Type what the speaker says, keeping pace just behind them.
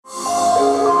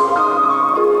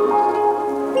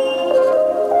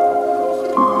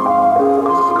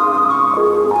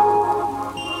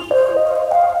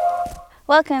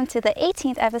Welcome to the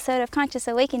 18th episode of Conscious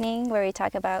Awakening, where we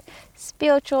talk about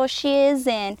spiritual shiz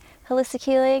and holistic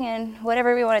healing and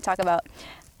whatever we want to talk about.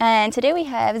 And today we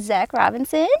have Zach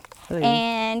Robinson,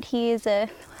 and he's how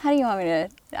do you want me to,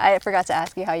 I forgot to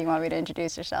ask you how you want me to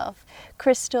introduce yourself.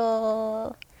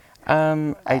 Crystal?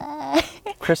 I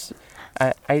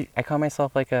call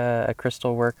myself like a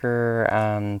crystal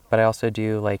worker, but I also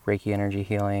do like Reiki energy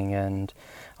healing and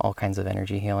all kinds of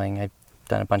energy healing. I've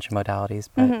done a bunch of modalities,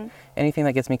 but anything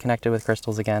that gets me connected with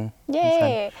crystals again.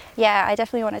 Yay! Yeah, I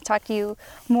definitely want to talk to you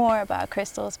more about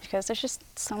crystals because there's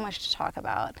just so much to talk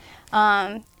about.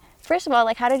 First of all,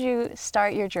 like, how did you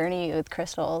start your journey with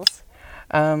crystals?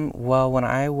 Well, when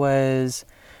I was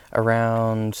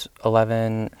around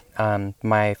 11,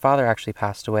 my father actually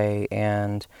passed away,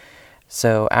 and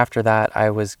so after that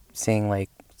I was seeing like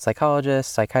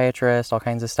psychologists, psychiatrists, all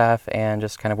kinds of stuff, and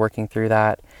just kind of working through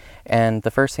that. And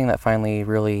the first thing that finally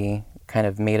really kind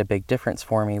of made a big difference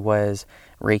for me was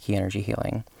Reiki energy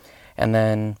healing. And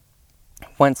then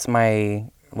once my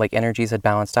like energies had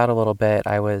balanced out a little bit,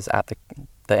 I was at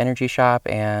the energy shop,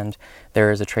 and there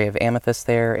was a tray of amethyst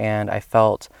there, and I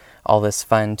felt all this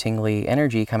fun tingly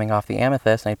energy coming off the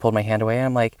amethyst, and I pulled my hand away and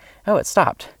I'm like, oh, it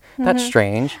stopped. That's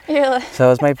strange. Yeah. So it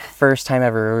was my first time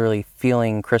ever really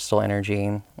feeling crystal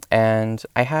energy, and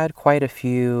I had quite a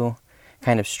few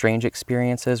kind of strange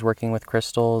experiences working with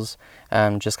crystals,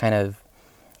 just kind of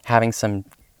having some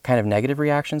kind of negative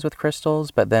reactions with crystals,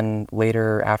 but then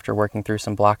later, after working through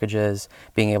some blockages,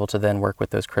 being able to then work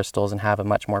with those crystals and have a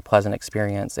much more pleasant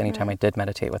experience anytime I did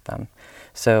meditate with them.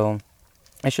 So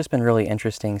it's just been really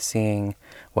interesting seeing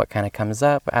what kind of comes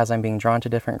up as I'm being drawn to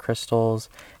different crystals,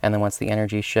 and then once the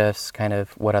energy shifts, kind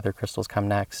of what other crystals come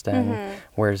next, and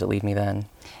where does it lead me then?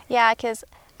 Yeah, because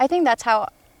I think that's how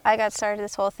I got started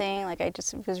this whole thing. Like, I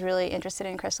just was really interested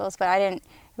in crystals, but I didn't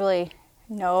really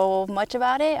know much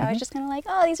about it. I was just kind of like,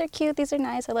 oh, these are cute, these are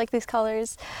nice, I like these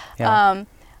colors. Yeah.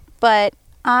 But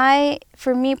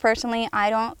for me personally,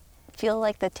 I don't feel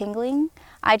like the tingling.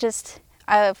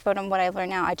 From what I've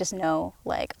learned now, I just know,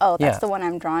 like, oh, that's the one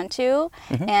I'm drawn to.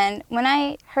 And when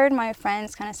I heard my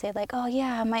friends kind of say, like, oh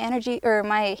yeah, my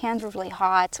hands were really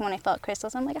hot when I felt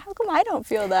crystals, I'm like, how come I don't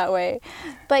feel that way?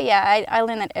 But yeah, I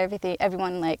learned that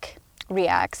everyone like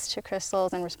reacts to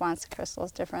crystals and responds to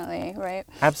crystals differently, right?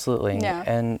 Absolutely. Yeah.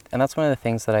 And that's one of the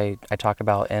things that I talk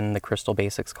about in the Crystal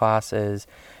Basics class is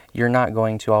you're not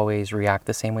going to always react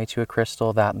the same way to a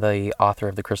crystal that the author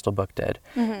of the crystal book did.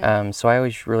 So I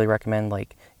always really recommend,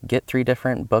 like, get 3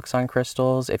 different books on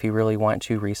crystals if you really want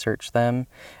to research them,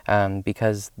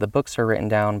 because the books are written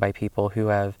down by people who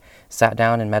have sat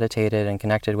down and meditated and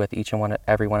connected with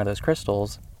every one of those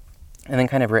crystals, and then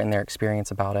kind of written their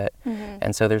experience about it.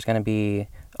 And so there's going to be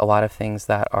a lot of things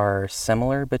that are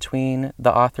similar between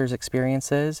the author's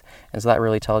experiences, and so that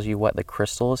really tells you what the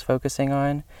crystal is focusing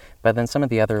on. But then some of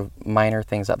the other minor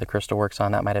things that the crystal works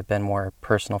on that might have been more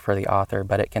personal for the author,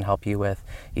 but it can help you with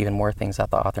even more things that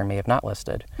the author may have not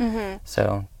listed.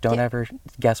 So don't ever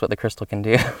guess what the crystal can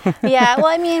do. Yeah, well,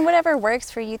 I mean, whatever works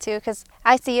for you too, because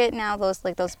I see it now, those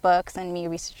books and me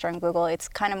research on Google, it's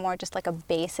kind of more just like a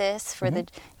basis for the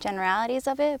generalities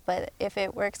of it. But if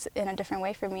it works in a different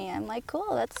way for me, I'm like,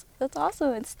 cool, that's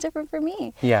awesome. It's different for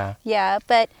me. Yeah. Yeah,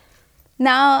 but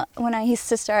now when I used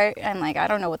to start, I'm like, I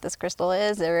don't know what this crystal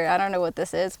is, or I don't know what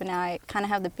this is, but now I kind of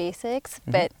have the basics.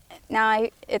 But now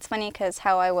it's funny because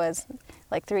how I was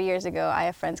like 3 years ago, I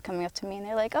have friends coming up to me and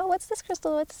they're like, oh, what's this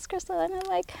crystal? What's this crystal? And I'm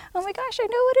like, oh my gosh, I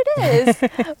know what it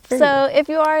is. So if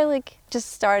you are like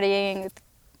just starting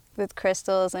with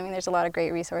crystals, I mean, there's a lot of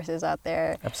great resources out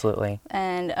there. Absolutely.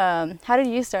 And how did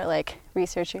you start like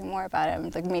researching more about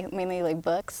it? Like mainly like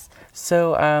books?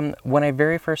 So when I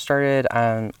very first started,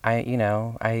 I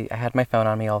had my phone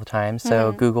on me all the time.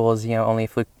 So Google is, only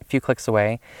a few clicks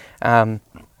away.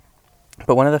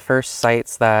 But one of the first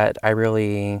sites that I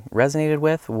really resonated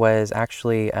with was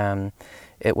actually,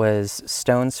 it was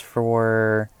Stones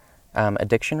for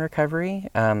Addiction Recovery.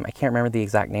 I can't remember the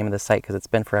exact name of the site because it's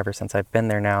been forever since I've been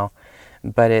there now.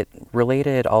 But it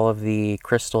related all of the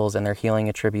crystals and their healing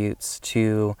attributes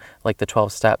to like the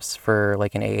 12 steps for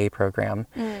like an AA program,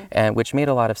 and which made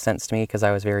a lot of sense to me because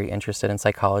I was very interested in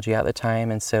psychology at the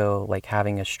time, and so like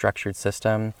having a structured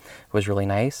system was really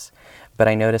nice. But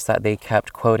I noticed that they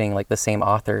kept quoting like the same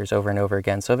authors over and over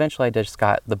again. So eventually I just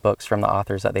got the books from the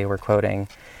authors that they were quoting.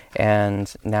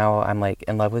 And now I'm like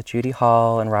in love with Judy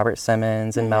Hall and Robert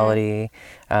Simmons and Melody.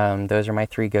 Those are my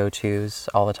 3 go-tos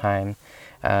all the time.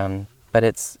 But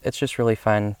it's just really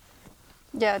fun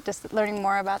Yeah, just learning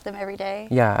more about them every day.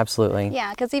 Yeah, absolutely.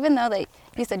 Yeah, because even though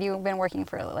you said you've been working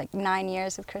for like 9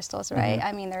 years of crystals, right?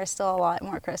 I mean, there's still a lot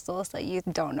more crystals that you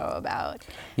don't know about.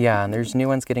 Yeah, and there's new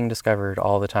ones getting discovered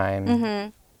all the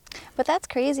time. But that's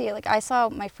crazy. Like I saw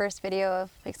my first video of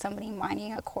like somebody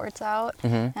mining a quartz out,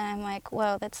 and I'm like,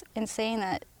 wow, that's insane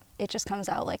that it just comes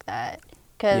out like that.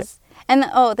 Because and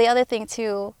the other thing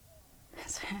too,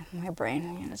 my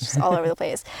brain it's just all over the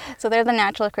place. So they're the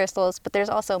natural crystals, but there's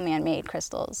also man-made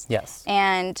crystals. Yes.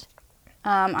 And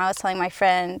I was telling my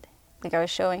friend, like I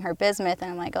was showing her bismuth,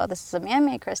 and I'm like, oh, this is a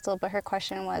man-made crystal. But her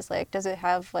question was like, does it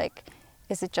have like,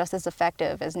 is it just as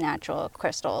effective as natural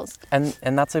crystals? And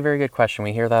that's a very good question.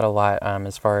 We hear that a lot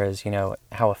as far as, you know,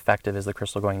 how effective is the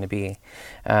crystal going to be,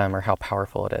 or how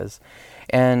powerful it is.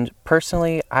 And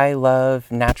personally, I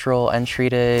love natural,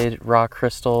 untreated, raw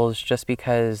crystals just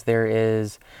because there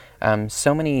is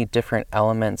so many different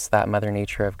elements that Mother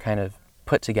Nature have kind of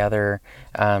put together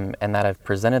and that have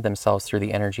presented themselves through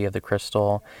the energy of the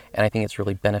crystal. And I think it's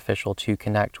really beneficial to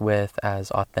connect with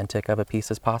as authentic of a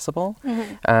piece as possible.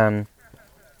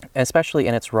 Especially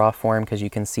in its raw form, because you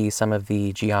can see some of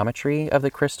the geometry of the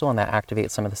crystal, and that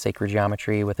activates some of the sacred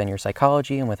geometry within your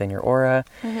psychology and within your aura.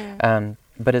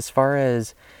 But as far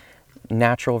as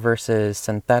natural versus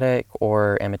synthetic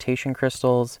or imitation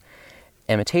crystals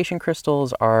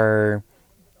are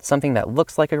something that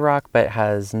looks like a rock but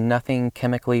has nothing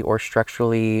chemically or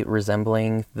structurally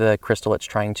resembling the crystal it's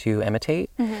trying to imitate.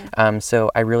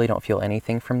 So I really don't feel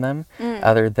anything from them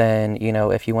other than, you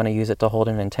know, if you want to use it to hold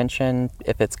an intention,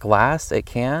 if it's glass, it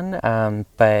can,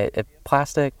 but if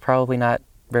plastic, probably not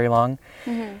very long.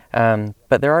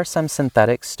 But there are some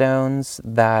synthetic stones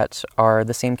that are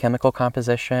the same chemical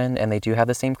composition and they do have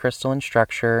the same crystalline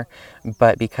structure,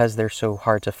 but because they're so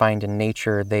hard to find in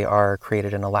nature, they are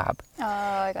created in a lab. Oh,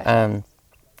 I gotcha.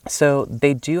 So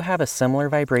they do have a similar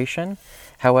vibration.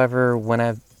 However,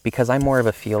 because I'm more of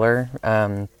a feeler,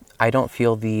 I don't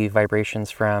feel the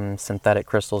vibrations from synthetic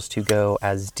crystals to go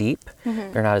as deep.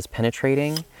 They're not as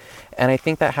penetrating. And I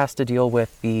think that has to deal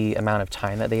with the amount of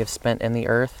time that they have spent in the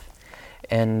earth.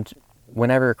 And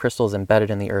whenever a crystal is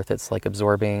embedded in the earth, it's like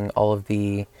absorbing all of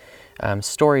the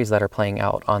stories that are playing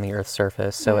out on the earth's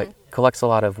surface. So it collects a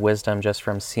lot of wisdom just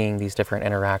from seeing these different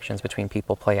interactions between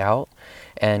people play out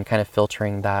and kind of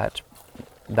filtering that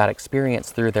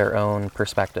experience through their own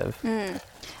perspective.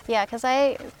 Yeah, because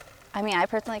I mean, I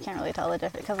personally can't really tell the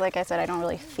difference because, like I said, I don't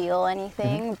really feel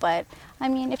anything. But, I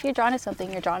mean, if you're drawn to something,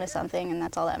 you're drawn to something, and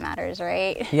that's all that matters,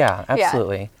 right? Yeah,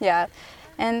 absolutely. Yeah.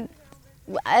 And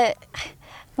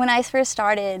when I first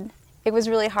started, it was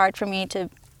really hard for me to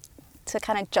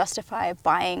kind of justify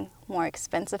buying more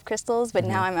expensive crystals. But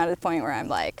now I'm at a point where I'm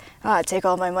like, take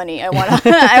all my money. I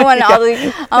want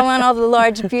all the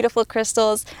large, beautiful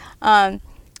crystals.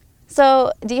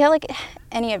 So do you have like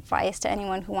any advice to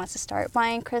anyone who wants to start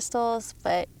buying crystals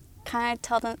but kind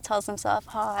of tells themselves,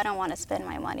 I don't want to spend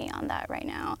my money on that right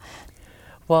now?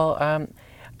 Well,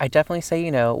 I definitely say,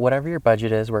 you know, whatever your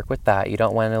budget is, work with that. You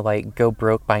don't want to like go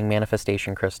broke buying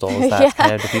manifestation crystals. That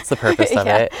kind of defeats the purpose of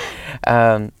it.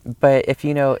 But if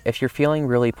you're feeling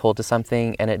really pulled to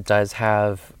something and it does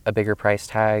have a bigger price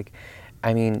tag,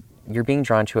 I mean, you're being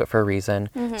drawn to it for a reason.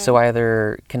 So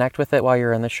either connect with it while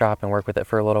you're in the shop and work with it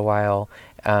for a little while.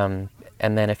 And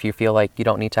then if you feel like you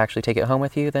don't need to actually take it home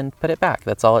with you, then put it back.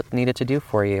 That's all it needed to do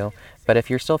for you. But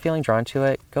if you're still feeling drawn to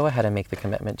it, go ahead and make the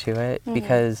commitment to it.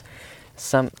 Because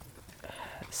some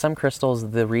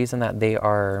crystals, the reason that they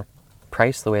are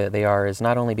priced the way that they are is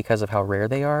not only because of how rare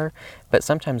they are, but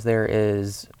sometimes there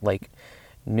is like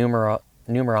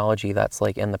numerology that's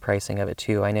like in the pricing of it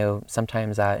too. I know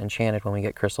sometimes at Enchanted when we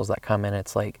get crystals that come in,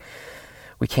 it's like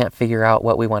we can't figure out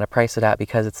what we want to price it at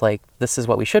because it's like this is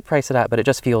what we should price it at, but it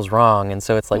just feels wrong. And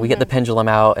so it's like we get the pendulum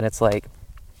out and it's like,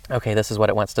 okay, this is what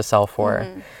it wants to sell for.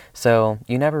 So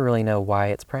you never really know why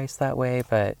it's priced that way,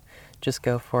 but just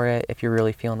go for it. If you're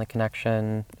really feeling the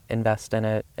connection, invest in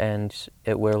it, and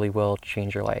it really will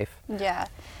change your life. Yeah,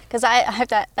 because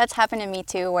that's happened to me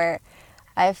too, where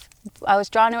I was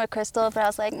drawn to a crystal, but I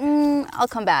was like, I'll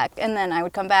come back, and then I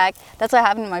would come back. That's what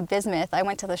happened to my bismuth. I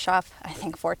went to the shop, I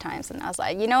think 4 times, and I was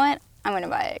like, you know what? I'm going to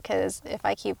buy it, because if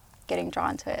I keep getting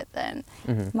drawn to it, then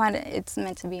it's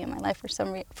meant to be in my life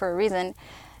for a reason.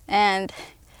 And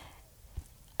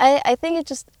I think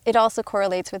it also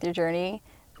correlates with your journey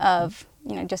of,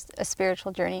 just a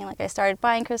spiritual journey. Like I started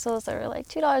buying crystals that were like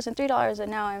 $2 and $3,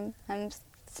 and now I'm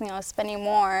spending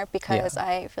more because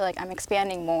I feel like I'm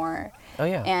expanding more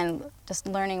and just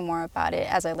learning more about it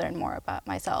as I learn more about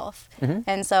myself.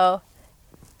 And so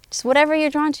just whatever you're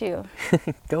drawn to.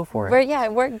 Go for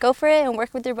it. Go for it and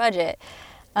work with your budget.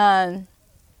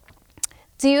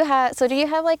 Do you have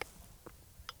like,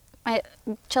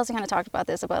 Chelsea kind of talked about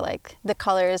this, about like the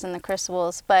colors and the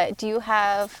crystals, but do you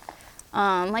have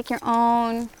like your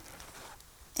own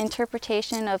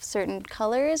interpretation of certain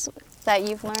colors that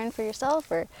you've learned for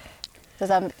yourself, or did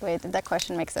that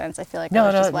question make sense? I feel like no,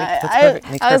 I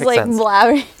was like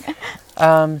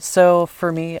blabbering. So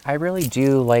for me, I really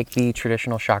do like the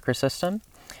traditional chakra system.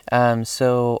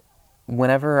 So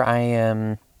whenever I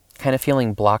am kind of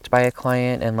feeling blocked by a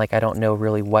client and like I don't know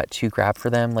really what to grab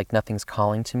for them, like nothing's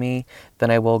calling to me,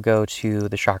 then I will go to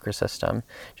the chakra system,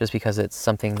 just because it's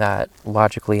something that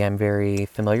logically I'm very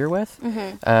familiar with.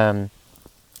 Mm-hmm.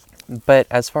 But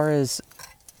as far as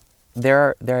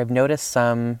I've noticed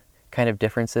some kind of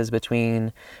differences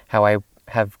between how I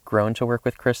have grown to work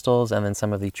with crystals and then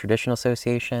some of the traditional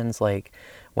associations. Like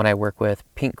when I work with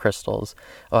pink crystals,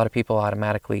 a lot of people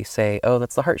automatically say, oh,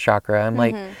 that's the heart chakra. I'm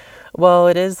like, well,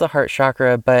 it is the heart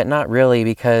chakra, but not really,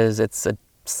 because it's a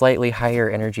slightly higher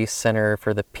energy center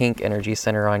for the pink energy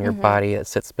center on your body. It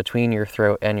sits between your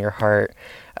throat and your heart.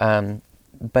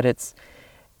 But it's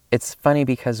funny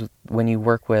because when you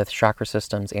work with chakra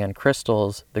systems and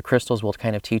crystals, the crystals will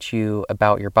kind of teach you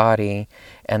about your body.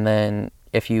 And then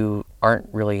if you aren't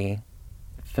really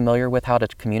familiar with how to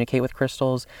communicate with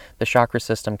crystals, the chakra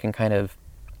system can kind of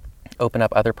open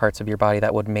up other parts of your body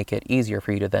that would make it easier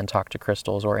for you to then talk to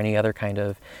crystals or any other kind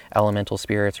of elemental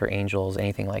spirits or angels,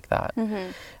 anything like that.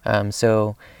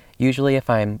 So usually if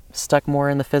I'm stuck more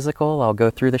in the physical, I'll go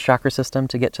through the chakra system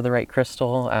to get to the right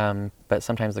crystal. But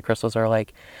sometimes the crystals are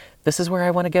like, this is where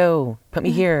I want to go. Put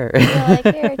me here. Yeah,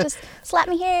 like, here, just slap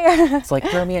me here. It's like,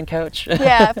 throw me in, coach.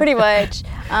 Yeah, pretty much.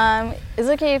 Is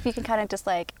it okay if you can kind of just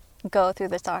like go through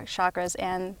the chakras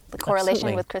and the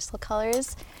correlation with crystal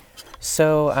colors?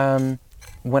 So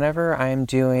whenever I'm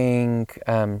doing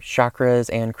chakras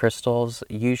and crystals,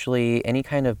 usually any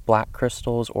kind of black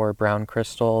crystals or brown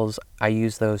crystals, I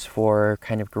use those for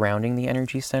kind of grounding the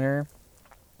energy center.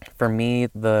 For me,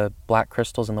 the black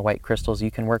crystals and the white crystals,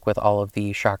 you can work with all of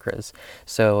the chakras.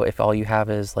 So if all you have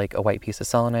is like a white piece of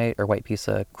selenite or white piece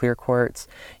of clear quartz,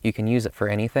 you can use it for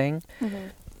anything.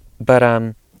 But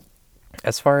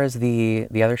as far as the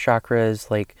other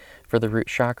chakras, like for the root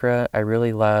chakra, I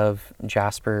really love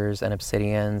jaspers and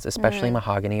obsidians, especially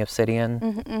mahogany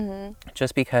obsidian,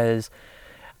 just because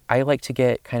I like to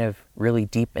get kind of really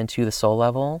deep into the soul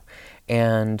level,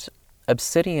 and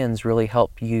obsidians really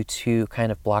help you to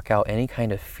kind of block out any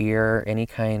kind of fear, any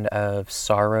kind of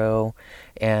sorrow,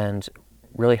 and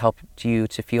really help you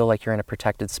to feel like you're in a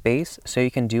protected space so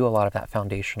you can do a lot of that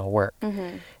foundational work.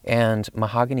 And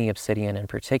mahogany obsidian in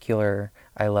particular,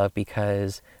 I love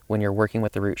because when you're working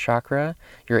with the root chakra,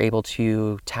 you're able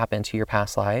to tap into your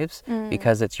past lives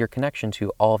because it's your connection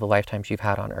to all the lifetimes you've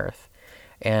had on Earth.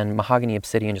 And mahogany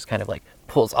obsidian just kind of like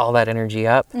pulls all that energy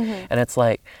up. And it's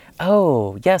like,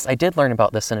 oh, yes, I did learn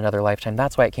about this in another lifetime.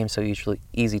 That's why it came so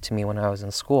easy to me when I was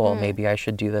in school. Maybe I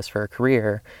should do this for a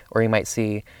career. Or you might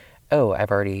see, oh, I've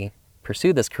already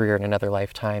pursued this career in another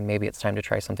lifetime. Maybe it's time to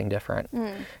try something different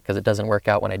because it doesn't work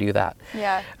out when I do that.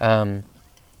 Yeah.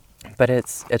 But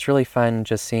it's really fun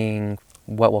just seeing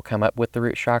what will come up with the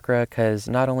root chakra, because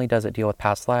not only does it deal with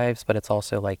past lives, but it's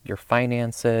also like your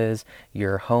finances,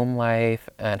 your home life,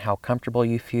 and how comfortable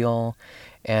you feel,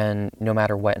 and no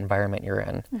matter what environment you're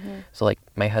in. So like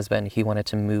my husband, he wanted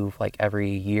to move like every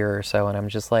year or so, and I'm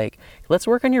just like, let's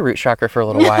work on your root chakra for a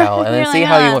little while and then see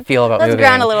how you feel about moving. Let's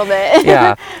ground a little bit.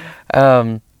 Yeah.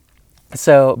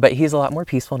 But he's a lot more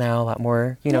peaceful now, a lot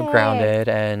more, grounded,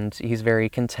 and he's very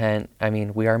content. I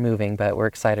mean, we are moving, but we're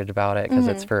excited about it because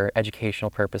it's for educational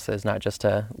purposes, not just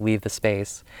to leave the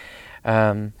space.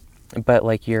 But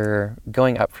like you're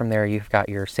going up from there, you've got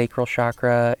your sacral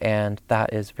chakra, and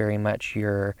that is very much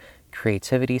your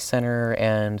creativity center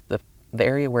and the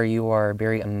area where you are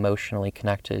very emotionally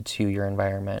connected to your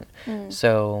environment.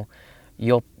 So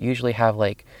you'll usually have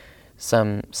like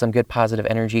some good positive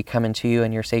energy coming to you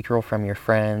in your sacral from your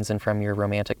friends and from your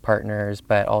romantic partners,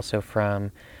 but also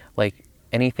from like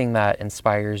anything that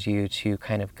inspires you to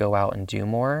kind of go out and do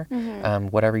more,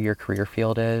 whatever your career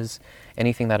field is,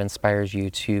 anything that inspires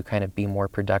you to kind of be more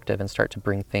productive and start to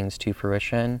bring things to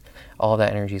fruition, all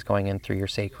that energy is going in through your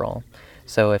sacral.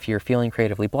 So if you're feeling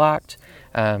creatively blocked,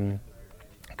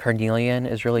 carnelian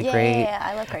is really great. Yeah,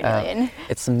 I love carnelian.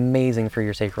 It's amazing for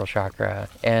your sacral chakra.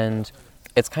 And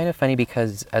it's kind of funny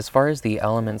because as far as the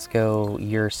elements go,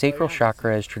 your sacral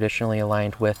chakra is traditionally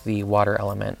aligned with the water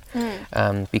element,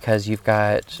 because you've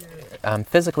got,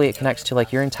 physically it connects to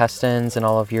like your intestines and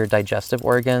all of your digestive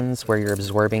organs where you're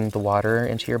absorbing the water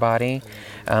into your body,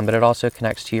 but it also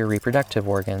connects to your reproductive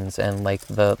organs and like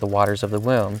the waters of the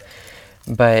womb.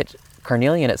 But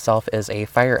carnelian itself is a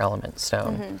fire element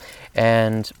stone.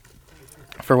 And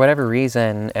for whatever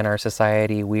reason in our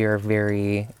society, we are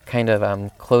very kind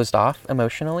of closed off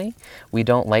emotionally. We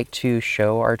don't like to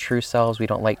show our true selves. We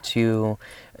don't like to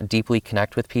deeply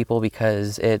connect with people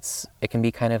because it can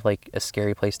be kind of like a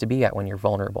scary place to be at when you're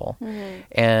vulnerable.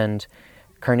 And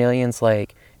carnelian's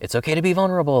like, it's okay to be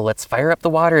vulnerable. Let's fire up the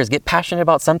waters, get passionate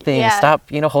about something, stop,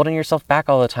 holding yourself back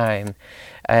all the time.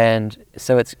 And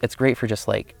so it's great for just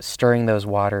like stirring those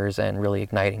waters and really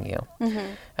igniting you.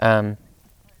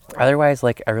 Otherwise,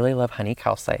 like, I really love honey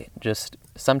calcite. Just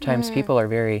sometimes people are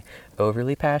very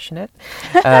overly passionate,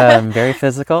 very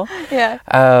physical.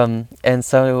 And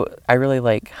so I really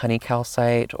like honey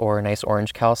calcite or nice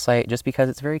orange calcite just because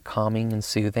it's very calming and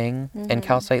soothing. And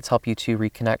calcites help you to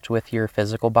reconnect with your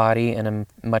physical body in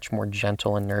a much more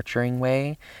gentle and nurturing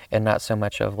way and not so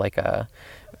much of like a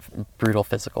brutal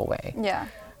physical way.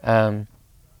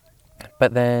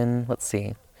 But then, let's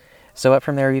see. So up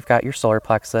from there, you've got your solar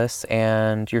plexus,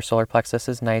 and your solar plexus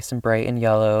is nice and bright and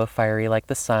yellow, fiery like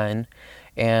the sun.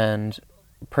 And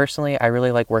personally, I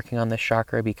really like working on this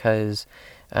chakra because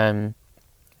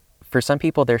for some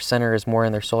people, their center is more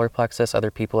in their solar plexus.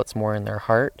 Other people, it's more in their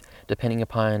heart, depending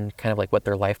upon kind of like what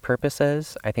their life purpose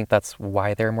is. I think that's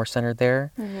why they're more centered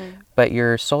there. But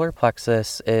your solar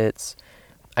plexus,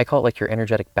 I call it like your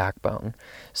energetic backbone.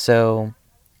 So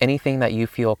anything that you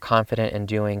feel confident in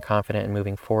doing, confident in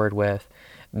moving forward with,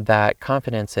 that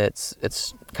confidence, it's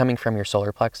coming from your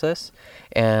solar plexus,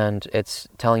 and it's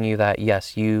telling you that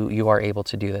yes, you are able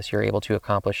to do this, you're able to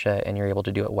accomplish it, and you're able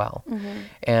to do it well.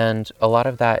 And a lot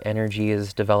of that energy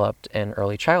is developed in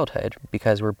early childhood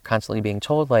because we're constantly being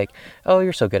told like, oh,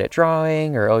 you're so good at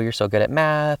drawing, or oh, you're so good at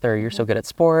math, or you're so good at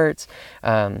sports,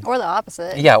 or the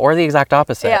opposite. Or the exact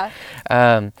opposite.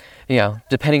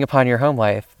 Depending upon your home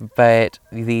life. But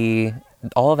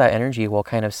all of that energy will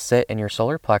kind of sit in your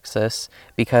solar plexus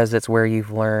because it's where you've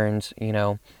learned,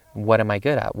 what am I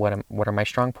good at? What are my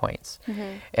strong points?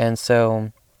 And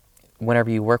so whenever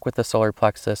you work with the solar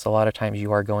plexus, a lot of times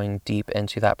you are going deep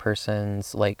into that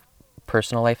person's like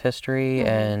personal life history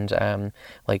and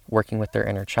like working with their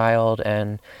inner child.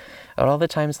 And all the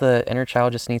times the inner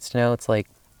child just needs to know it's like,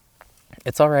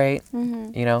 it's all right.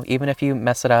 Even if you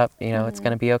mess it up, it's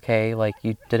going to be okay. Like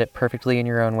you did it perfectly in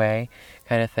your own way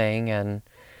kind of thing. And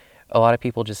a lot of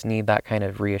people just need that kind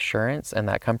of reassurance and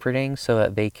that comforting so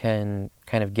that they can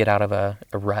kind of get out of a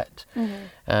rut.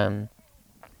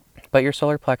 But your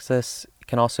solar plexus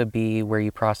can also be where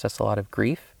you process a lot of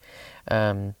grief.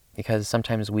 Because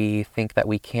sometimes we think that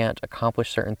we can't accomplish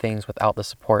certain things without the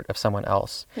support of someone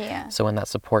else. So when that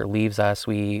support leaves us,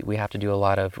 we have to do a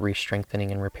lot of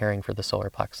re-strengthening and repairing for the solar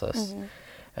plexus.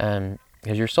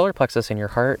 Because your solar plexus and your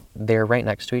heart, they're right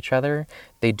next to each other.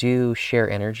 They do share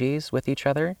energies with each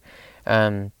other.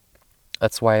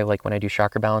 That's why, like, when I do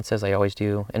chakra balances, I always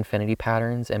do infinity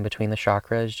patterns in between the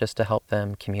chakras just to help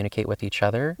them communicate with each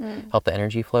other, help the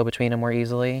energy flow between them more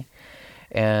easily.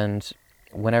 And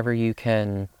whenever you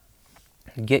can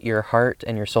get your heart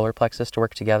and your solar plexus to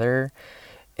work together,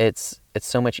 it's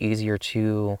so much easier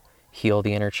to heal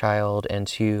the inner child and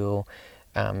to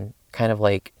kind of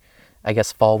like, I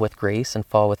guess, fall with grace and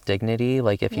fall with dignity.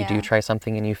 Like if you do try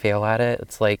something and you fail at it,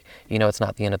 it's like, it's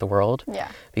not the end of the world.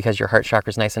 Because your heart chakra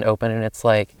is nice and open and it's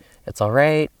like, it's all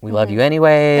right. We love you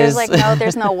anyways.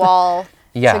 There's no wall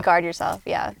to guard yourself.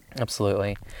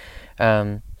 Absolutely.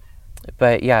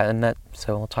 But yeah,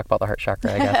 so we'll talk about the heart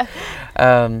chakra, I guess.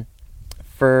 I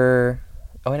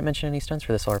didn't mention any stones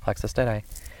for the solar plexus, did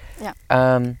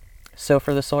I? So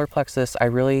for the solar plexus, I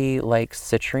really like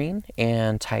citrine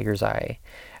and tiger's eye.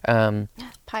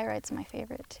 Pyrite's my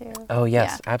favorite too. Oh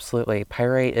yes, absolutely.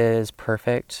 Pyrite is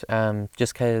perfect.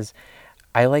 Just because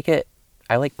I like it.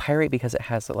 I like pyrite because it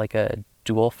has like a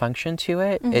dual function to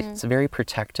it. It's very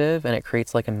protective and it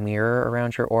creates like a mirror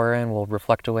around your aura and will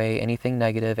reflect away anything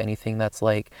negative, anything that's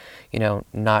like,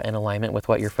 not in alignment with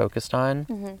what you're focused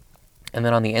on. And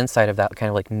then on the inside of that kind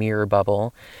of like mirror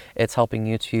bubble, it's helping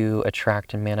you to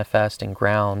attract and manifest and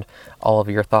ground all of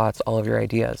your thoughts, all of your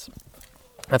ideas.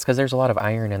 That's because there's a lot of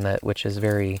iron in that, which is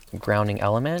very grounding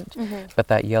element, but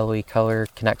that yellowy color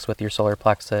connects with your solar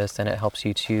plexus and it helps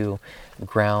you to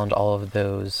ground all of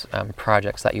those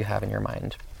projects that you have in your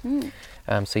mind.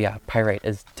 So yeah, pyrite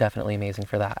is definitely amazing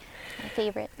for that. My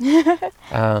favorite.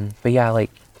 But yeah,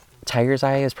 like tiger's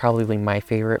eye is probably my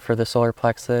favorite for the solar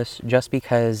plexus just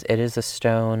because it is a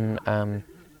stone.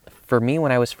 For me,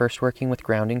 when I was first working with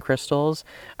grounding crystals,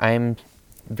 I'm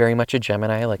very much a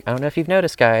Gemini. Like, I don't know if you've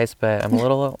noticed, guys, but I'm a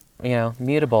little,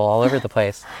 mutable all over the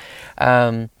place.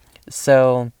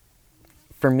 So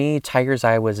for me, Tiger's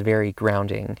Eye was very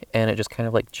grounding, and it just kind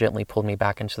of like gently pulled me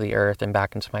back into the earth and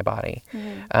back into my body.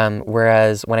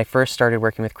 Whereas when I first started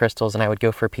working with crystals and I would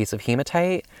go for a piece of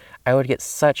hematite, I would get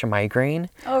such a migraine.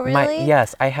 Oh, really?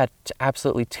 Yes, I had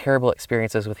absolutely terrible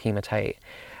experiences with hematite.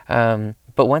 But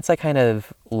once I kind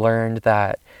of learned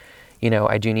that,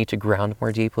 I do need to ground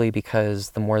more deeply,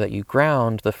 because the more that you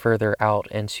ground, the further out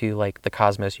into like the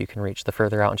cosmos you can reach, the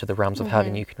further out into the realms of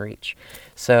heaven you can reach.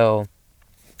 So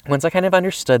once I kind of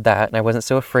understood that, and I wasn't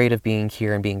so afraid of being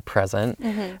here and being present,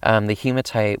 the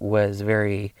hematite was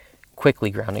very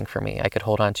quickly grounding for me. I could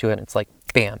hold on to it and it's like,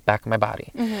 bam, back in my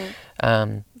body.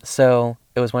 So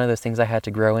it was one of those things I had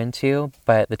to grow into,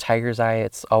 but the Tiger's Eye,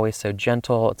 it's always so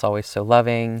gentle, it's always so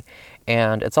loving,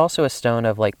 and it's also a stone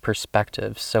of like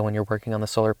perspective. So when you're working on the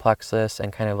solar plexus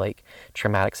and kind of like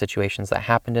traumatic situations that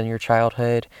happened in your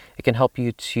childhood, it can help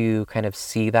you to kind of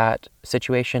see that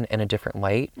situation in a different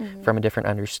light, from a different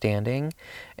understanding,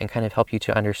 and kind of help you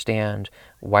to understand,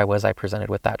 why was I presented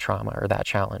with that trauma or that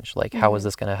challenge? Like, how is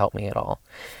this going to help me at all?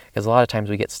 Because a lot of times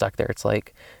we get stuck there. It's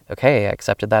like, okay, I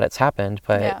accepted that it's happened,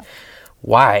 but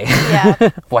why?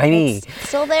 Why me? It's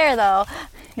still there though.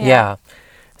 Yeah.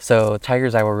 So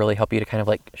Tiger's Eye will really help you to kind of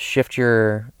like shift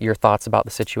your thoughts about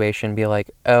the situation, be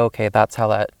like, oh, okay, that's how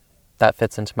that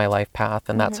fits into my life path,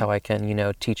 and that's how I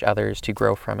can, teach others to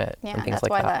grow from it, and things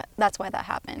like that. That's why that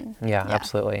happened. Yeah,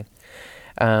 absolutely.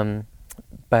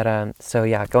 So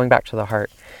yeah, going back to the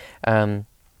heart,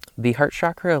 the heart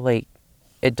chakra, like,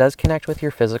 it does connect with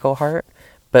your physical heart,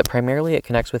 but primarily it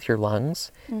connects with your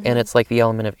lungs, and it's like the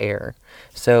element of air.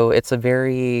 So it's a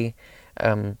very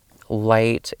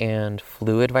light and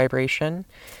fluid vibration,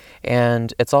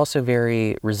 and it's also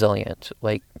very resilient.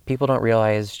 Like, people don't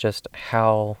realize just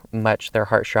how much their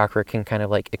heart chakra can kind of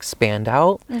like expand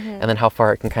out, and then how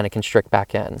far it can kind of constrict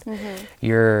back in.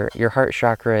 Your heart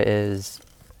chakra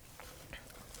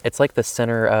it's like the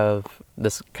center of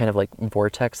this kind of like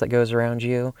vortex that goes around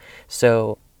you.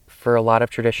 So for a lot of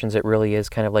traditions, it really is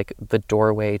kind of like the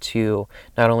doorway to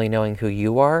not only knowing who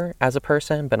you are as a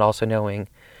person, but also knowing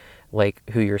like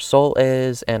who your soul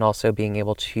is, and also being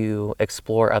able to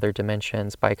explore other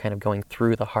dimensions by kind of going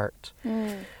through the heart.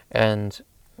 And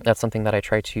that's something that I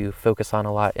try to focus on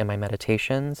a lot in my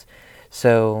meditations.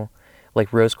 So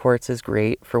like rose quartz is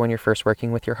great for when you're first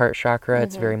working with your heart chakra.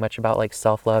 It's very much about like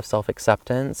self-love,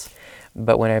 self-acceptance.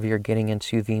 But whenever you're getting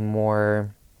into the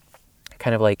more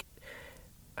kind of like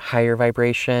higher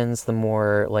vibrations, the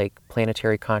more like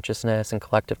planetary consciousness and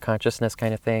collective consciousness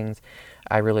kind of things,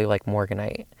 I really like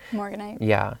morganite.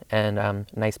 Yeah, and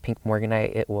nice pink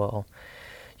morganite,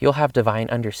 you'll have divine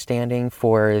understanding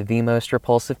for the most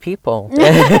repulsive people.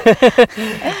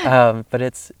 But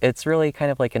it's really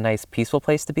kind of like a nice peaceful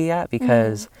place to be at,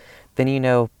 because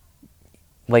then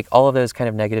like all of those kind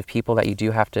of negative people that you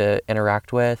do have to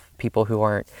interact with, people who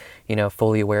aren't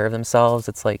fully aware of themselves,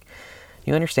 it's like,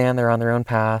 you understand they're on their own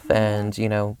path, and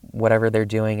whatever they're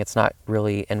doing, it's not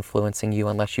really influencing you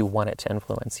unless you want it to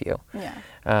influence you.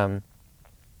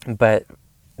 But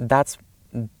that's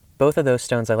both of those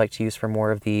stones I like to use for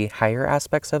more of the higher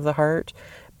aspects of the heart.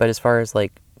 But as far as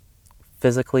like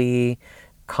physically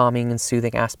calming and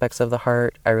soothing aspects of the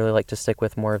heart, I really like to stick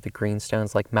with more of the green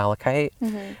stones like malachite.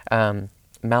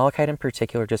 Malachite in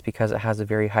particular, just because it has a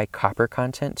very high copper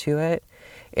content to it.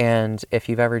 And if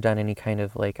you've ever done any kind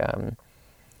of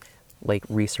like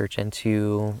research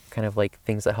into kind of like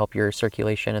things that help your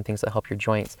circulation and things that help your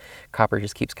joints, copper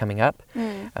just keeps coming up.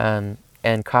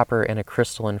 And copper in a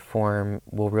crystalline form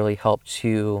will really help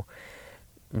to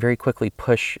very quickly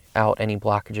push out any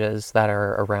blockages that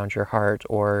are around your heart,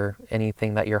 or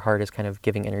anything that your heart is kind of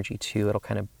giving energy to. It'll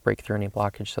kind of break through any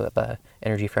blockage so that the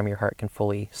energy from your heart can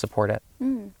fully support it.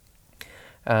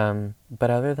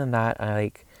 But other than that, I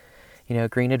like,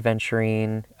 green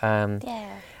aventurine.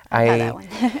 I got that one.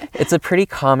 It's a pretty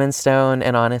common stone,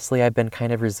 and honestly, I've been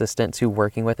kind of resistant to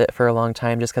working with it for a long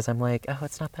time, just because I'm like, oh,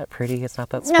 it's not that pretty, it's not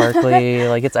that sparkly,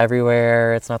 like it's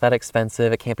everywhere, it's not that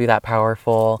expensive, it can't be that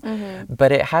powerful.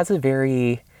 But it has a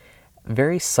very,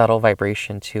 very subtle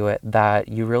vibration to it that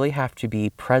you really have to be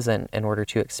present in order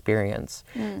to experience.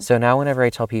 So now whenever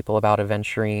I tell people about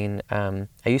aventurine,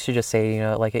 I used to just say,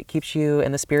 like, it keeps you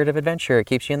in the spirit of adventure, it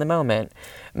keeps you in the moment.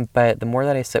 But the more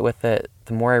that I sit with it,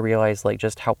 the more I realize like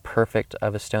just how perfect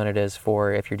of a stone it is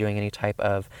for if you're doing any type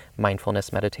of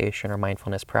mindfulness meditation or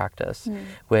mindfulness practice,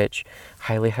 which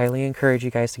highly, highly encourage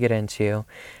you guys to get into,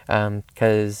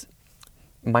 because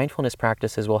mindfulness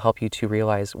practices will help you to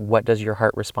realize what does your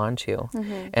heart respond to.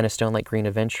 And a stone like green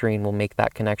aventurine will make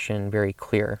that connection very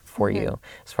clear for you,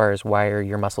 as far as why are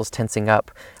your muscles tensing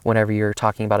up whenever you're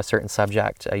talking about a certain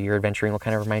subject. Your aventurine will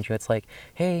kind of remind you, it's like,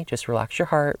 hey, just relax your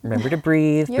heart, remember to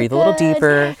breathe, breathe a little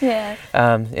deeper. Yeah.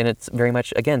 And it's very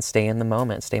much, again, stay in the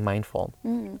moment, stay mindful.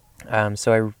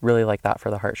 So I really like that for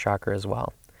the heart chakra as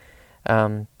well.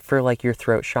 For like your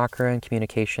throat chakra and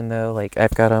communication though, like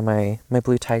I've got on my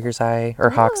blue tiger's eye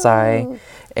or hawk's eye,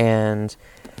 and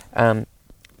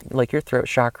like your throat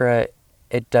chakra,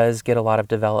 it does get a lot of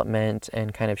development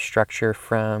and kind of structure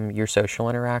from your social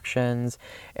interactions.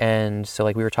 And so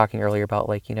like we were talking earlier about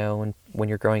like, you know, when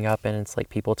you're growing up and it's like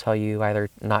people tell you either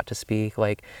not to speak,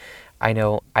 like I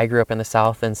know I grew up in the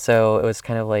South, and so it was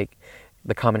kind of like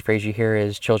the common phrase you hear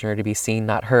is children are to be seen,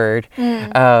 not heard.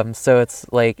 So it's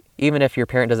like, even if your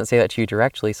parent doesn't say that to you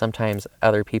directly, sometimes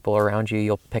other people around you,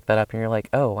 you'll pick that up and you're like,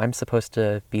 oh, I'm supposed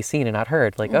to be seen and not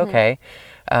heard. Like, okay.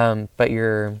 But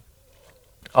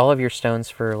all of your stones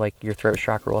for like your throat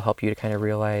chakra will help you to kind of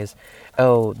realize,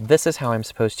 oh, this is how I'm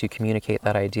supposed to communicate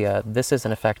that idea. This is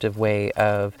an effective way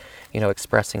of, you know,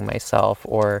 expressing myself,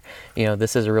 or, you know,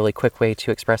 this is a really quick way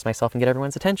to express myself and get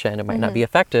everyone's attention. It might not be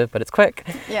effective, but it's quick.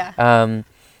 Yeah.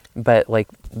 But like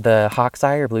the hawk's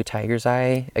eye or blue tiger's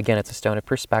eye, again, it's a stone of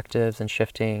perspectives and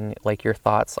shifting like your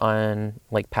thoughts on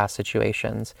like past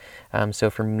situations. So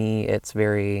for me, it's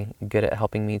very good at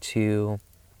helping me to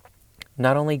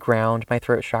not only ground my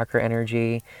throat chakra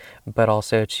energy, but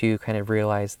also to kind of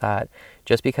realize that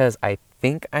just because I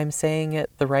think I'm saying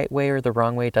it the right way or the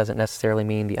wrong way doesn't necessarily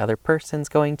mean the other person's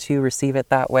going to receive it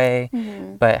that way.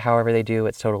 But however they do,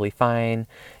 it's totally fine.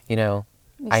 You know,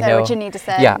 I know what you need to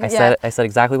say. Yeah, I said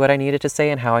exactly what I needed to say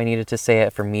and how I needed to say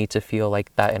it for me to feel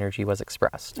like that energy was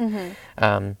expressed.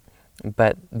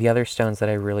 But the other stones that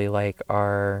I really like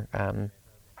are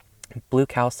blue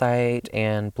calcite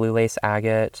and blue lace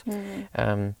agate.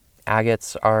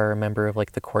 Agates are a member of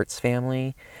like the quartz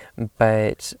family,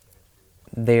 but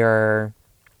they are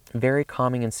very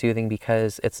calming and soothing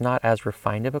because it's not as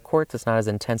refined of a quartz, it's not as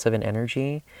intensive in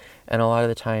energy, and a lot of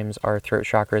the times our throat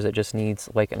chakras, it just needs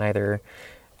like an either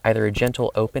a gentle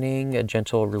opening, a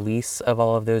gentle release of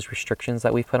all of those restrictions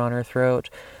that we put on our throat,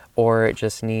 or it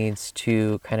just needs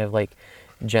to kind of like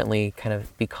gently kind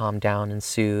of be calmed down and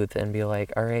soothed and be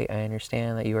like, all right, I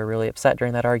understand that you were really upset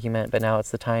during that argument, but now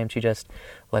it's the time to just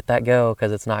let that go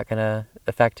because it's not going to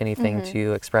affect anything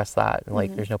to express that.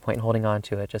 Like there's no point in holding on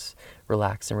to it. Just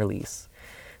relax and release.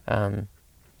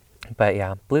 But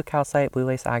yeah, blue calcite, blue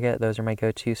lace agate, those are my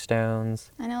go-to stones.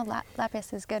 I know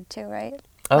lapis is good too, right?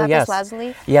 Oh, lapis yes.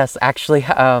 lazuli? Yes, actually,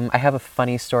 I have a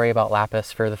funny story about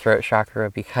lapis for the throat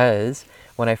chakra because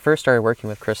when I first started working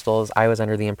with crystals, I was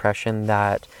under the impression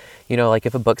that, you know, like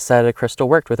if a book said a crystal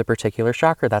worked with a particular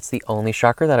chakra, that's the only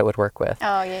chakra that it would work with.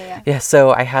 Oh, yeah. Yeah,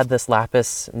 so I had this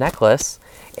lapis necklace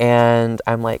and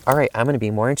I'm like, all right, I'm going to be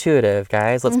more intuitive,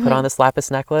 guys. Let's put on this lapis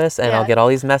necklace and I'll get all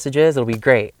these messages. It'll be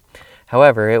great.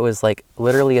 However, it was like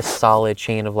literally a solid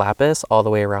chain of lapis all the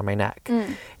way around my neck.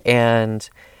 And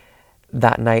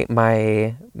that night,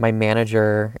 my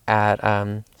manager at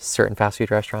certain fast food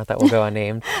restaurant that will go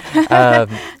unnamed,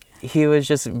 he was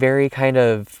just very kind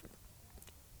of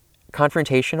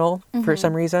confrontational for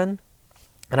some reason.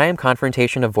 And I am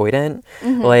confrontation avoidant.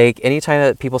 Like anytime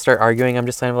that people start arguing, I'm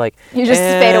just kind of like, you just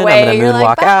fade away. I'm You're gonna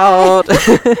like, moonwalk out.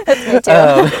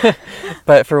 That's me too.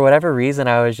 But for whatever reason,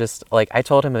 I was just like, I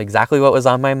told him exactly what was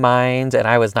on my mind, and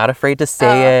I was not afraid to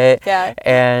say it. Yeah.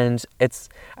 And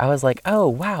I was like, oh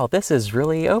wow, this is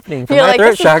really opening for You're my like,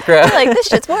 throat chakra. You're like, this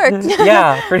shit's worked.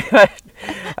 Yeah, pretty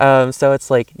much. So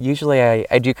it's like, usually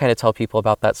I do kind of tell people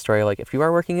about that story. Like if you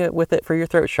are working with it for your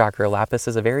throat chakra, lapis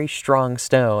is a very strong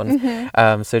stone.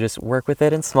 So just work with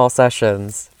it in small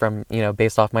sessions from, you know,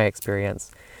 based off my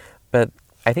experience. But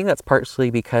I think that's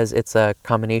partially because it's a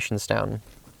combination stone.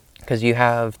 Because you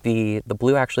have the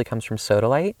blue actually comes from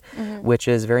sodalite, which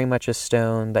is very much a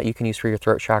stone that you can use for your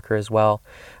throat chakra as well.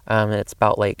 And it's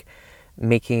about like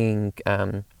making,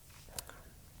 I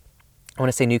want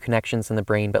to say new connections in the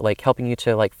brain, but like helping you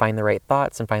to like find the right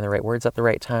thoughts and find the right words at the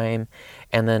right time.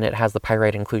 And then it has the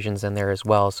pyrite inclusions in there as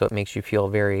well. So it makes you feel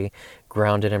very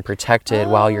grounded and protected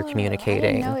while you're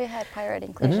communicating. I didn't know it had pyrite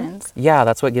inclusions. Yeah,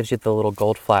 that's what gives you the little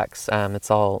gold flecks. It's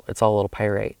all a little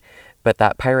pyrite. But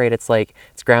that pyrite, it's like,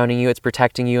 it's grounding you, it's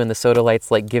protecting you, and the sodalite's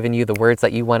like giving you the words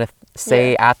that you want to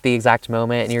say at the exact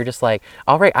moment. And you're just like,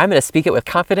 all right, I'm going to speak it with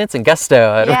confidence and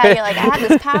gusto. Yeah, you're like, I have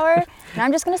this power, and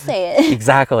I'm just going to say it.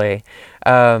 Exactly.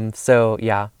 So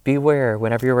yeah, beware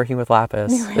whenever you're working with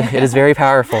lapis. It is very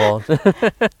powerful.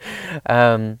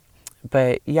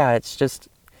 But yeah,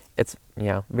 it's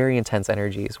very intense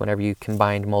energies whenever you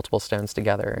combine multiple stones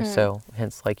together. So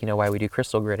hence, like, why we do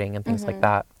crystal gridding and things like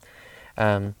that.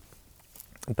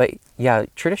 But yeah,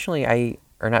 traditionally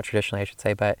not traditionally, I should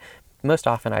say, but most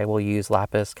often I will use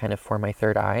lapis kind of for my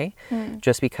third eye,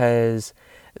 just because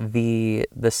the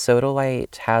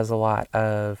sodalite has a lot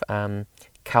of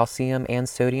calcium and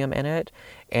sodium in it.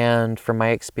 And from my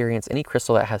experience, any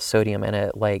crystal that has sodium in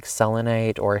it, like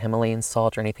selenite or Himalayan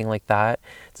salt or anything like that,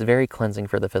 it's very cleansing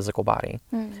for the physical body.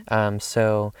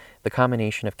 So the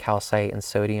combination of calcite and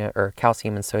sodium, or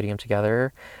calcium and sodium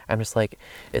together, I'm just like,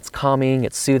 it's calming,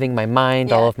 it's soothing my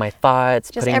mind, all of my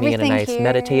thoughts, just putting me in a nice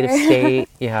meditative state.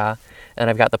 And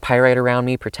I've got the pyrite around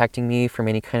me, protecting me from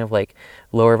any kind of like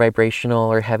lower vibrational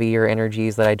or heavier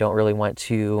energies that I don't really want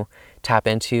to tap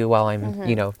into while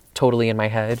I'm, totally in my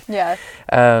head.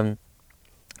 And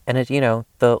it,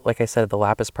 like I said, the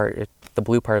lapis part, the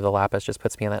blue part of the lapis just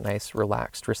puts me in that nice,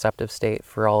 relaxed, receptive state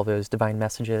for all of those divine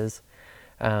messages.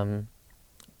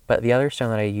 But the other stone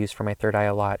that I use for my third eye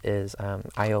a lot is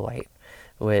iolite,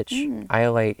 which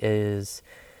iolite is,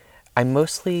 I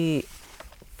mostly,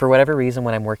 for whatever reason,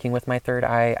 when I'm working with my third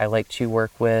eye, I like to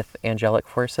work with angelic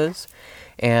forces.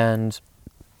 And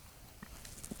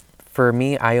for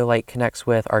me, iolite connects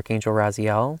with Archangel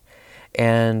Raziel.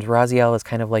 And Raziel is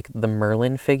kind of like the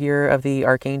Merlin figure of the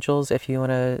archangels, if you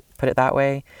want to put it that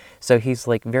way. So he's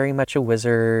like very much a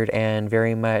wizard and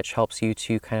very much helps you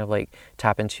to kind of like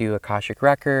tap into Akashic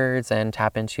records and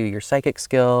tap into your psychic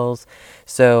skills.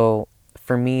 So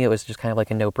for me, it was just kind of like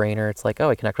a no-brainer. It's like, oh,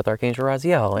 I connect with Archangel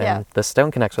Raziel and the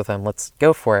stone connects with him. Let's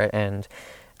go for it. And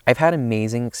I've had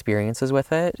amazing experiences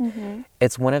with it.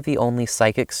 It's one of the only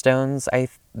psychic stones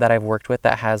that I've worked with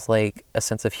that has like a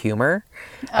sense of humor.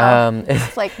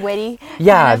 It's like witty.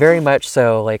 Yeah, very much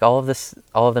so. Like all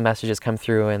of the messages come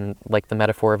through in like the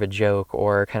metaphor of a joke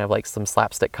or kind of like some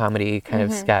slapstick comedy kind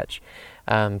of sketch.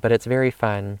 But it's very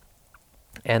fun.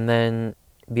 And then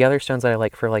the other stones that I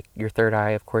like for like your third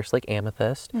eye, of course, like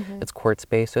amethyst. It's quartz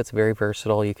based, so it's very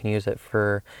versatile. You can use it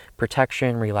for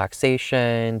protection,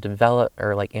 relaxation,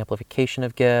 like amplification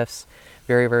of gifts.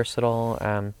 Very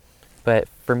versatile. But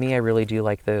for me, I really do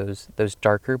like those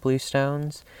darker blue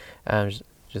stones.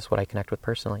 Just what I connect with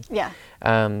personally.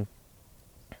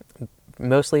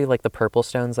 Mostly like the purple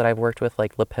stones that I've worked with,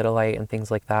 like lepidolite and things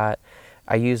like that.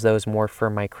 I use those more for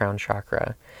my crown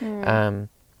chakra.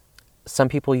 Some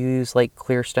people use like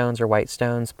clear stones or white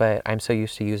stones, but I'm so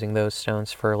used to using those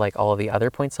stones for like all of the other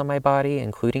points on my body,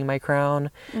 including my crown,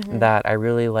 that I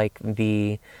really like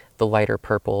the lighter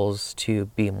purples to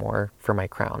be more for my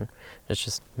crown. It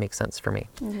just makes sense for me.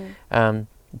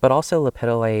 But also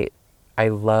lepidolite, I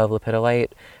love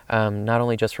lepidolite, not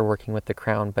only just for working with the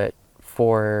crown, but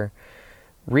for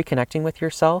reconnecting with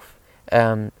yourself.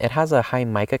 It has a high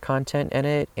mica content in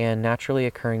it, and naturally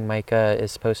occurring mica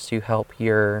is supposed to help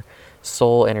your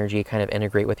soul energy kind of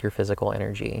integrate with your physical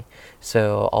energy.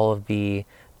 So all of the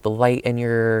light in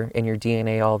your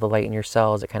DNA, all the light in your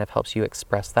cells, it kind of helps you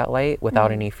express that light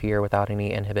without any fear, without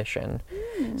any inhibition.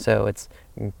 So it's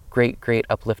great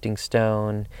uplifting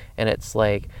stone, and it's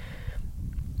kind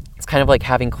of like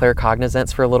having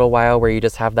claircognizance for a little while, where you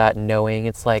just have that knowing.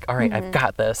 It's like, all right, I've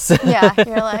got this.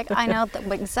 You're like, I know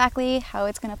exactly how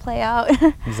it's going to play out.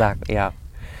 Exactly, yeah.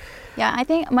 Yeah, I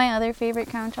think my other favorite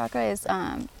crown chakra is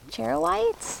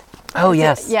charoite. Oh,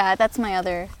 yes. Yeah, that's my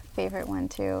other favorite one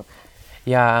too.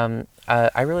 Yeah,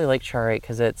 I really like charoite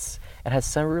because it has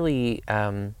some really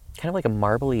kind of like a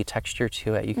marbly texture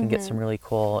to it. You can get some really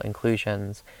cool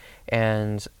inclusions.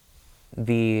 And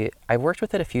I've worked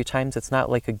with it a few times. It's not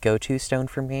like a go-to stone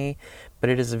for me, but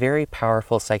it is a very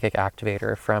powerful psychic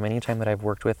activator from any time that I've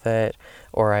worked with it,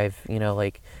 or I've,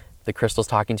 like the crystal's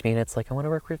talking to me and it's like, I want to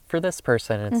work for this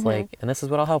person. And it's like, and this is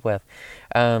what I'll help with.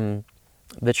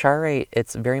 The charoite,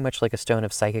 it's very much like a stone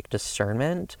of psychic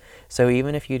discernment. So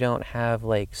even if you don't have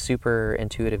like super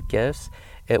intuitive gifts,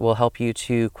 it will help you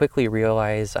to quickly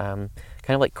realize kind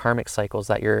of like karmic cycles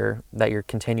that you're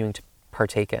continuing to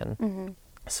partake in.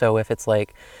 So if it's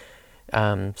like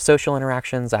social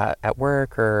interactions at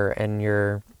work or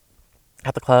you're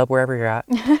at the club, wherever you're at,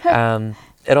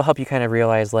 it'll help you kind of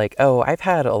realize like, oh, I've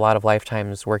had a lot of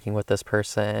lifetimes working with this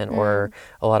person or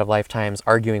a lot of lifetimes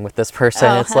arguing with this person.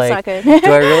 Oh, it's like, do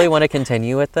I really want to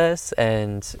continue with this?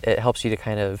 And it helps you to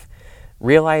kind of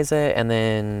realize it and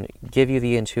then give you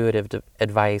the intuitive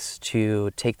advice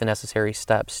to take the necessary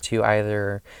steps to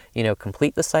either,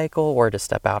 complete the cycle or to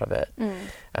step out of it.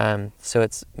 So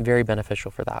it's very beneficial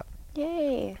for that.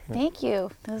 Yay. Thank you.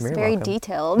 That was You're very welcome.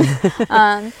 detailed.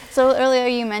 So earlier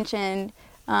you mentioned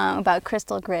about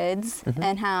crystal grids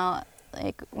and how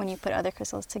like when you put other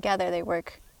crystals together, they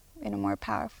work in a more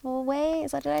powerful way.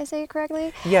 Did I say it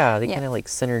correctly? Yeah, they kind of like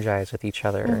synergize with each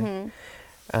other.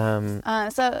 So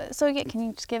yeah, can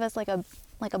you just give us like a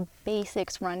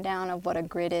basics rundown of what a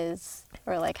grid is,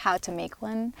 or like how to make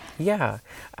one? Yeah.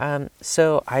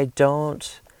 So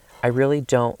I really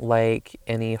don't like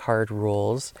any hard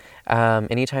rules.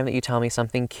 Anytime that you tell me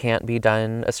something can't be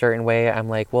done a certain way, I'm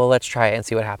like, well, let's try it and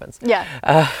see what happens. Yeah.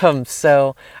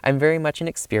 So I'm very much an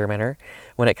experimenter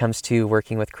when it comes to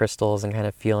working with crystals and kind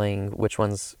of feeling which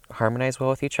ones harmonize well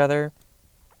with each other.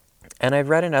 And I've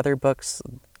read in books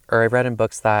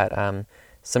that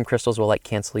some crystals will like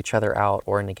cancel each other out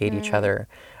or negate each other.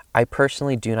 I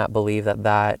personally do not believe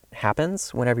that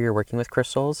happens whenever you're working with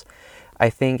crystals. I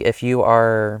think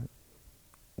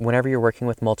whenever you're working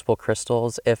with multiple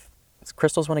crystals, if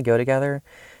crystals want to go together,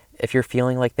 if you're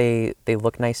feeling like they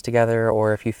look nice together,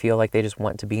 or if you feel like they just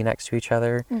want to be next to each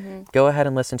other, go ahead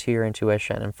and listen to your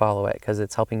intuition and follow it, because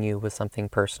it's helping you with something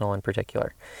personal in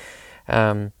particular.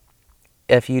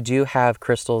 If you do have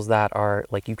crystals that are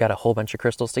like, you've got a whole bunch of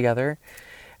crystals together,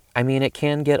 I mean, it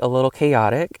can get a little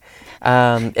chaotic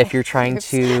if you're trying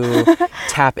to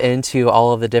tap into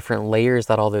all of the different layers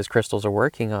that all those crystals are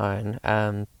working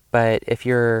on. But if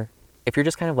you're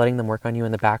just kind of letting them work on you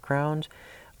in the background,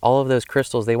 all of those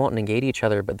crystals, they won't negate each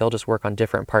other, but they'll just work on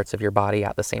different parts of your body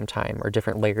at the same time, or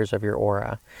different layers of your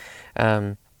aura.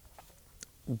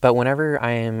 But whenever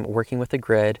I am working with a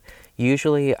grid,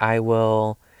 usually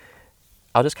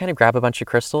I'll just kind of grab a bunch of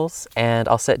crystals and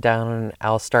I'll sit down and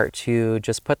I'll start to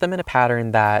just put them in a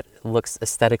pattern that looks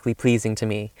aesthetically pleasing to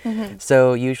me.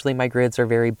 So usually my grids are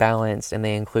very balanced, and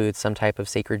they include some type of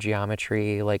sacred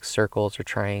geometry like circles or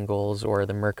triangles or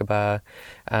the Merkaba.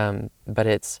 But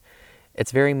it's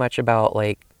very much about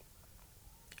like,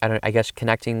 I guess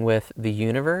connecting with the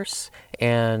universe.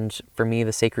 And for me,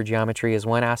 the sacred geometry is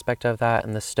one aspect of that,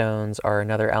 and the stones are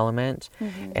another element.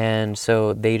 And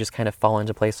so they just kind of fall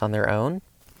into place on their own.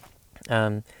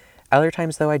 Other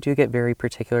times though, I do get very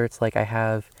particular. It's like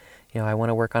I want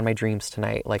to work on my dreams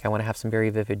tonight. Like I want to have some very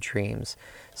vivid dreams.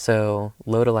 So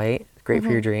lodolite, great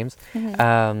for your dreams.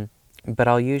 But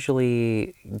I'll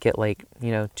usually get like,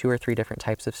 2 or 3 different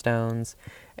types of stones,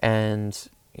 and,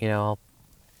 I'll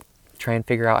try and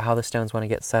figure out how the stones want to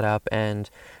get set up, and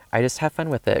I just have fun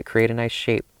with it, create a nice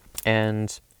shape.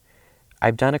 And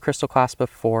I've done a crystal class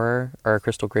before, or a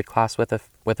crystal grid class with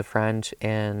a friend,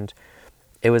 and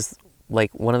it was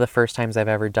like one of the first times I've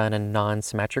ever done a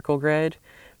non-symmetrical grid,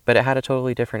 but it had a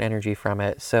totally different energy from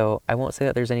it. So I won't say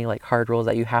that there's any like hard rules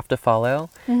that you have to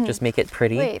follow. Just make it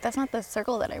pretty. Wait, that's not the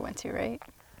circle that I went to, right?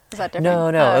 Is that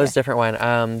different? No, it was a different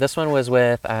one. This one was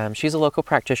with, she's a local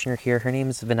practitioner here. Her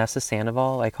name's Vanessa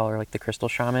Sandoval. I call her like the crystal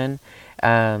shaman.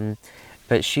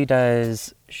 But she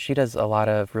does a lot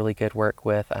of really good work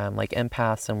with like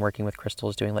empaths and working with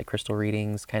crystals, doing like crystal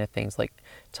readings, kind of things, like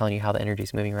telling you how the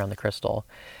energy's moving around the crystal.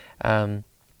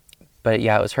 But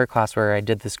yeah, it was her class where I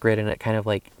did this grid, and it kind of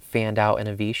like fanned out in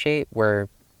a V shape, where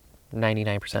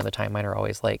 99% of the time mine are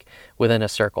always like within a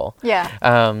circle. Yeah.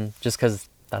 Just because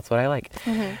that's what I like.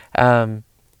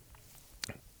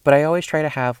 But I always try to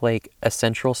have like a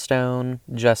central stone,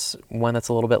 just one that's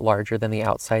a little bit larger than the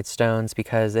outside stones,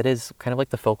 because it is kind of like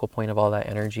the focal point of all that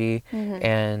energy.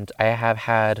 And I have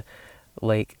had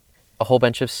like a whole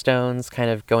bunch of stones kind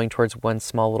of going towards one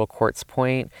small little quartz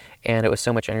point, and it was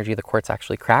so much energy the quartz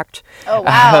actually cracked. Oh,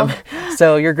 wow.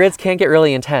 So your grids can get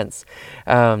really intense.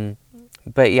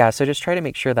 But yeah, so just try to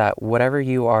make sure that whatever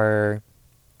you are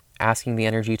asking the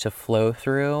energy to flow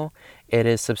through, it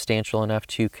is substantial enough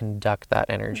to conduct that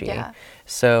energy. Yeah.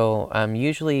 So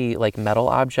usually like metal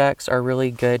objects are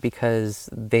really good, because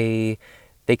they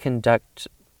conduct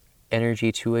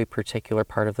energy to a particular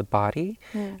part of the body.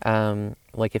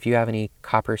 Like if you have any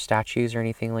copper statues or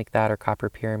anything like that, or copper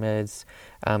pyramids,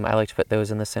 I like to put those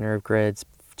in the center of grids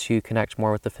to connect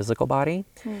more with the physical body.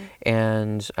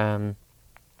 And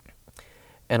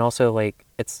also like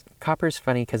copper's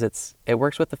funny because it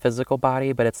works with the physical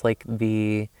body, but it's like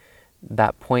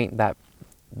that point that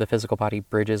the physical body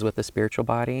bridges with the spiritual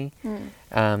body.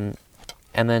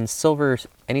 And then silver,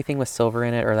 anything with silver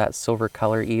in it, or that silver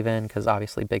color even, because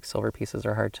obviously big silver pieces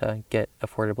are hard to get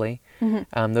affordably.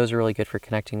 Those are really good for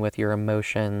connecting with your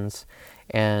emotions.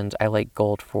 And I like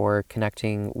gold for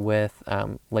connecting with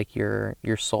like your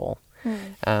soul.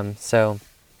 So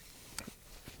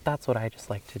that's what I just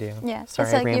like to do. Yeah.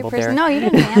 Sorry, I rambled there. No, you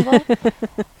didn't ramble.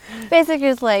 Basically,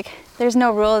 it's like there's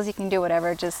no rules. You can do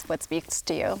whatever, just what speaks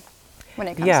to you when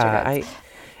it comes to grids.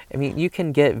 I mean, you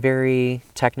can get very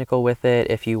technical with it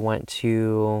if you want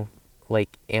to like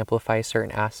amplify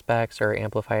certain aspects or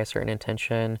amplify a certain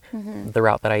intention. The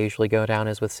route that I usually go down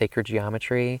is with sacred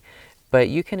geometry. But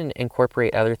you can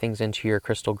incorporate other things into your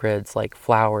crystal grids, like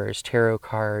flowers, tarot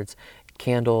cards,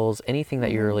 candles, anything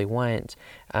that you really want.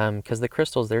 Because the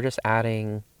crystals, they're just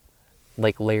adding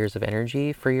like layers of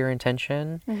energy for your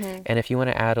intention. And if you want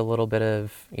to add a little bit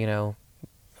of, a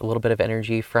little bit of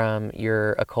energy from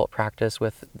your occult practice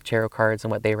with tarot cards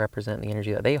and what they represent, the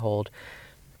energy that they hold,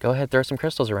 go ahead, throw some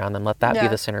crystals around them. Let that be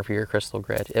the center for your crystal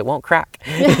grid. It won't crack.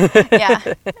 Yeah.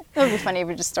 It would be funny if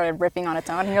it just started ripping on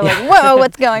its own and you're like, whoa,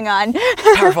 what's going on?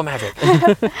 Powerful magic.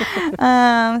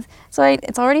 So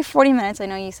it's already 40 minutes. I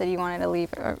know you said you wanted to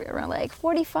leave around like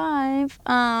 45.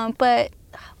 But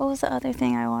what was the other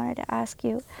thing I wanted to ask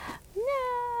you? No,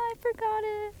 I forgot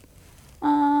it.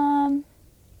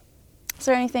 Is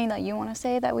there anything that you want to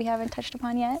say that we haven't touched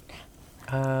upon yet?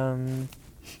 I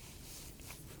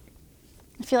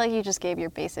feel like you just gave your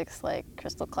basics like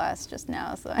crystal class just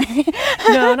now. So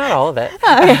No, not all of it.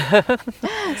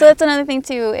 So that's another thing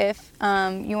too. If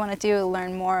you want to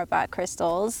learn more about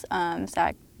crystals,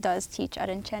 Zach does teach at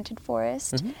Enchanted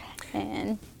Forest,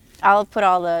 and I'll put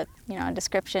all the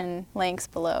description links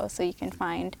below so you can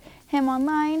find him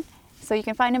online. So you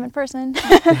can find him in person.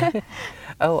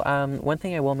 One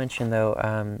thing I will mention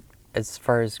though, as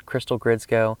far as crystal grids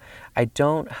go, I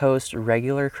don't host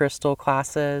regular crystal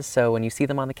classes. So when you see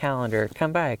them on the calendar,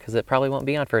 come by because it probably won't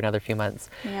be on for another few months.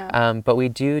 Yeah. But we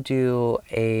do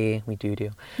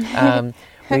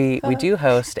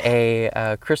host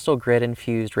a crystal grid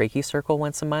infused Reiki circle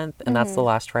once a month, and that's the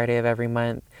last Friday of every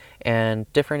month,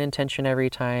 and different intention every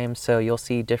time. So you'll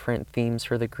see different themes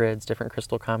for the grids, different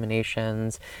crystal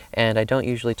combinations, and I don't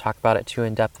usually talk about it too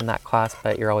in depth in that class,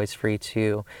 but you're always free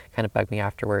to kind of bug me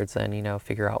afterwards and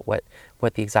figure out what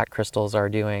the exact crystals are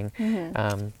doing.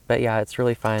 But yeah, it's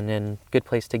really fun and good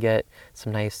place to get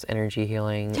some nice energy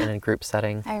healing in a group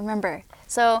setting. I remember.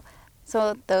 So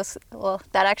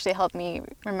that actually helped me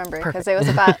remember because it was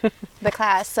about the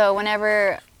class. So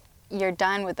whenever you're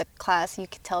done with the class, you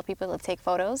could tell people to take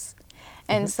photos.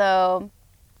 And so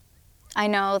I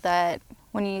know that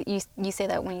when you say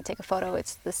that when you take a photo,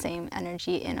 it's the same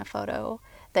energy in a photo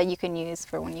that you can use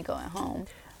for when you go at home.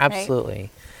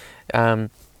 Absolutely. Right?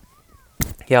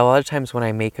 Yeah, a lot of times when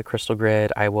I make a crystal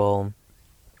grid,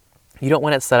 you don't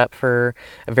want it set up for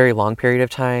a very long period of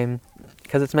time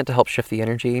because it's meant to help shift the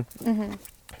energy.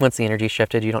 Once the energy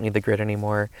shifted, you don't need the grid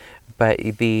anymore. But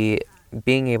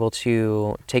being able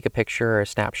to take a picture or a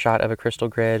snapshot of a crystal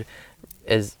grid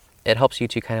it helps you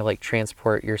to kind of like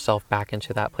transport yourself back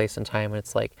into that place in time. And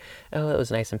it's like, oh, it was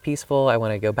nice and peaceful. I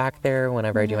want to go back there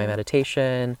whenever I do my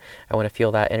meditation. I want to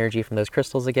feel that energy from those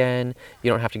crystals again. You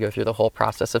don't have to go through the whole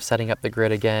process of setting up the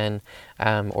grid again.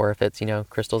 Or if it's,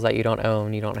 crystals that you don't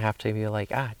own, you don't have to be like,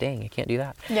 dang, I can't do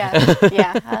that. Yeah.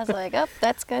 Yeah. I was like,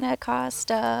 that's going to cost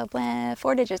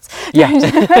 4 digits. Yeah.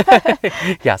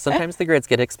 Yeah. Sometimes the grids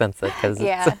get expensive because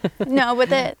No,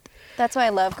 but that's why I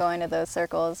love going to those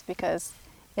circles because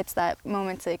it's that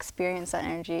moment to experience that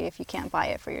energy if you can't buy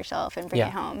it for yourself and bring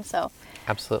it home. So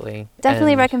absolutely.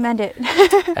 Definitely recommend it.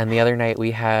 And the other night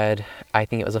we had, I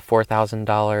think it was a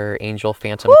 $4,000 Angel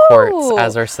Phantom Quartz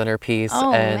as our centerpiece.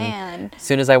 Oh, and man. as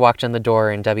soon as I walked in the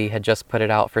door and Debbie had just put it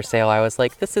out for sale, I was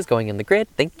like, this is going in the grid.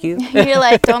 Thank you. You're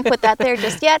like, don't put that there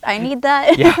just yet. I need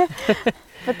that. Yeah.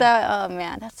 But oh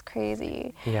man, that's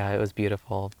crazy. Yeah, it was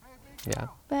beautiful. Yeah.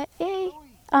 But yay.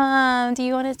 Do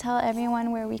you want to tell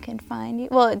everyone where we can find you?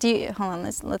 Well, hold on,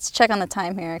 let's check on the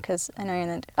time here because I know you're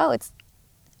in it's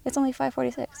only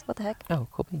 5:46. What the heck? Oh,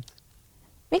 cool beans.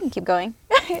 We can keep going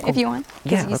if you want.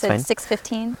 Yeah, you said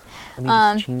 6:15. Let me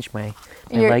just change my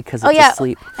leg because it's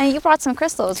asleep. And you brought some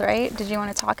crystals, right? Did you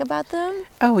want to talk about them?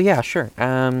 Oh yeah, sure.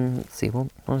 Let's see. We'll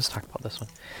just talk about this one.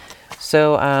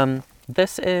 So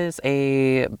this is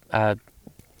a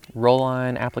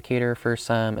roll-on applicator for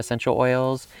some essential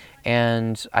oils,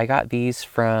 and I got these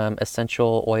from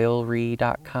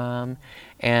essentialoilery.com,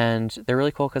 and they're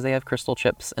really cool because they have crystal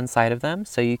chips inside of them,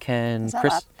 so you can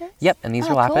lapis? Yep, and these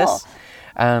are lapis.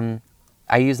 Cool.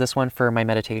 I use this one for my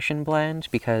meditation blend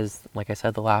because, like I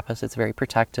said, the lapis, it's very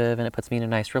protective and it puts me in a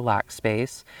nice relaxed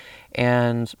space.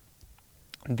 And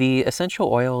the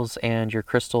essential oils and your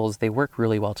crystals, they work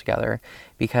really well together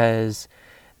because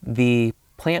the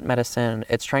plant medicine,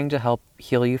 it's trying to help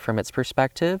heal you from its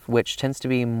perspective, which tends to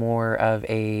be more of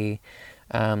a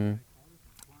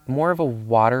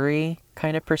watery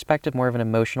kind of perspective, more of an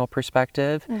emotional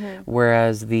perspective,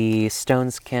 whereas the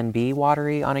stones can be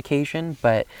watery on occasion,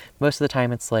 but most of the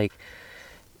time it's like,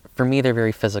 for me, they're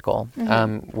very physical,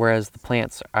 whereas the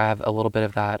plants have a little bit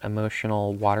of that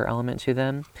emotional water element to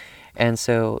them, and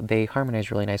so they harmonize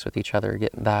really nice with each other,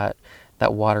 get that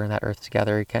that water and that earth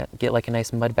together. You get like a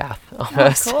nice mud bath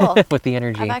almost cool. with the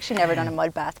energy. I've actually never done a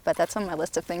mud bath, but that's on my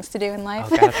list of things to do in life.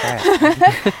 Oh, gotta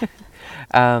try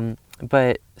it.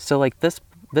 But so like this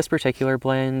particular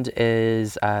blend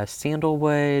is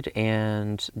sandalwood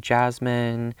and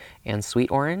jasmine and sweet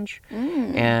orange.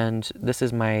 And this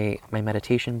is my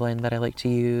meditation blend that I like to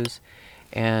use.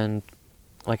 And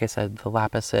like I said, the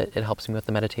lapis, it helps me with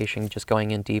the meditation, just going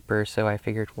in deeper. So I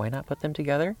figured, why not put them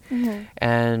together?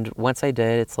 And once I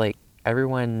did, it's like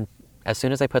everyone, as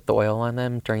soon as I put the oil on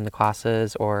them during the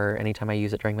classes or anytime I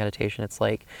use it during meditation, it's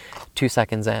like 2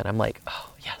 seconds in, I'm like, oh,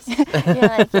 yes. You're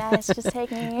like, yes, just take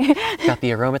me. Got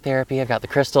the aromatherapy, I've got the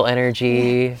crystal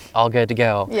energy, all good to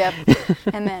go. Yep.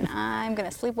 And then I'm going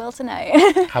to sleep well tonight.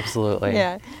 Absolutely.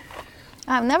 Yeah.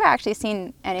 I've never actually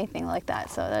seen anything like that,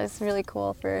 so that was really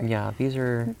cool Yeah, these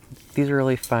are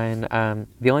really fun.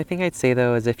 The only thing I'd say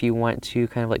though is if you want to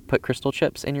kind of like put crystal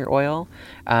chips in your oil,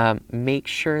 make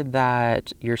sure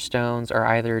that your stones are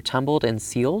either tumbled and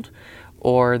sealed,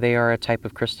 or they are a type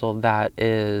of crystal that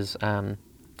is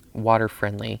water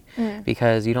friendly,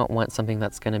 because you don't want something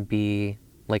that's going to be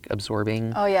like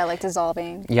absorbing. Oh yeah, like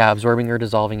dissolving. Yeah, absorbing or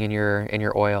dissolving in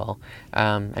your oil.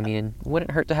 I mean, it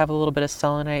wouldn't hurt to have a little bit of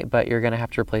selenite, but you're gonna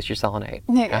have to replace your selenite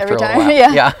every time. while.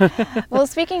 Yeah. Well,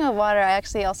 speaking of water, I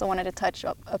actually also wanted to touch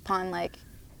upon like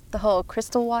the whole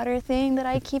crystal water thing that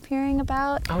I keep hearing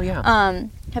about. Oh yeah.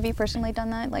 Have you personally done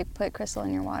that? Like put crystal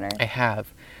in your water? I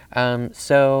have.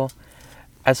 So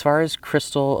as far as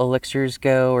crystal elixirs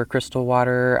go or crystal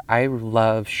water, I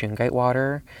love shungite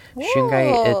water. Whoa.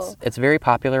 Shungite, it's very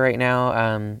popular right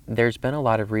now. There's been a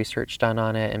lot of research done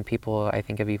on it, and people, I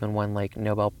think, have even won like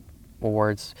Nobel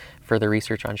Awards for the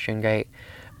research on shungite.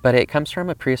 But it comes from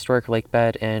a prehistoric lake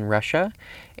bed in Russia,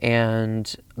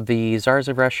 and the Tsars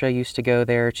of Russia used to go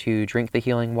there to drink the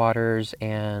healing waters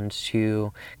and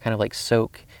to kind of like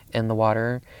soak in the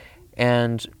water.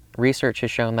 And research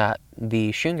has shown that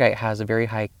the shungite has a very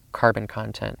high carbon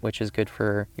content, which is good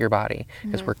for your body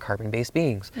because we're carbon-based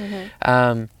beings.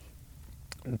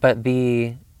 But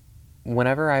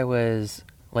whenever I was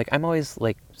like, I'm always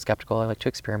like skeptical. I like to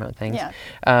experiment with things. Yeah.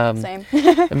 Same.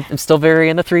 I'm still very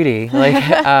into 3D,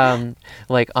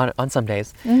 like on some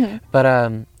days.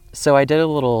 But so I did a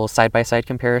little side-by-side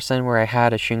comparison where I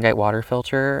had a shungite water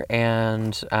filter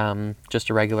and just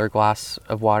a regular glass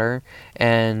of water,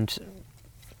 and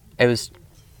it was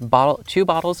 2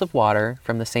 bottles of water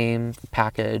from the same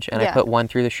package, and I put one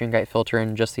through the shungite filter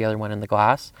and just the other one in the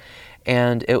glass.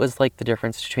 And it was like the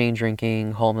difference between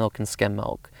drinking whole milk and skim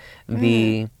milk.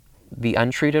 The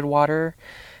untreated water,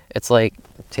 it's like,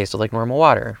 it tasted like normal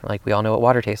water. Like we all know what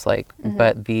water tastes like.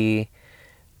 But the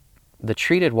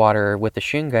treated water with the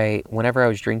shungite, whenever I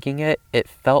was drinking it, it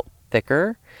felt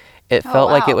thicker. It felt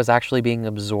like it was actually being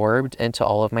absorbed into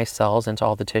all of my cells, into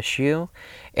all the tissue.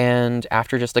 And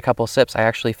after just a couple sips, I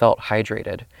actually felt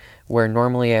hydrated. Where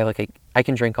normally I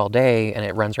can drink all day and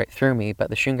it runs right through me, but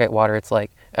the shungite water, it's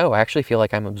like, oh, I actually feel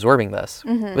like I'm absorbing this.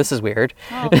 This is weird.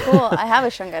 Oh, cool. I have a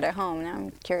shungite at home. Now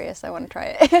I'm curious. I want to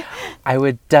try it. I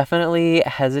would definitely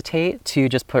hesitate to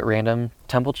just put random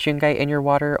tumbled shungite in your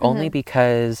water, only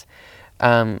because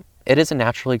it is a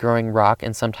naturally growing rock,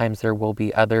 and sometimes there will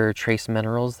be other trace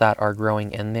minerals that are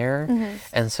growing in there.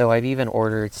 And so I've even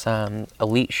ordered some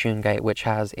elite shungite, which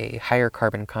has a higher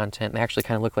carbon content. They actually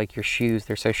kind of look like your shoes.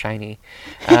 They're so shiny.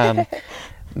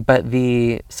 But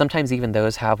sometimes even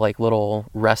those have like little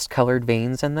rust-colored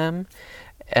veins in them.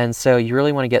 And so you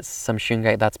really want to get some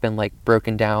shungite that's been like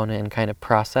broken down and kind of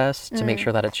processed to make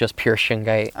sure that it's just pure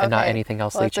shungite and not anything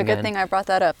else leaching in. Well, it's a good thing I brought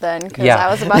that up then, because I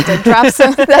was about to drop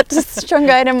some of that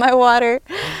shungite in my water.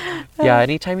 Yeah,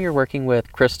 anytime you're working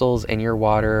with crystals in your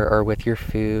water or with your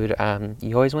food,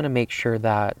 you always want to make sure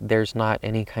that there's not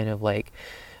any kind of like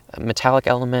metallic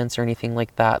elements or anything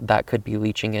like that that could be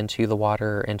leaching into the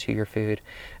water or into your food.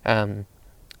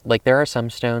 Like there are some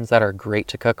stones that are great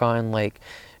to cook on, like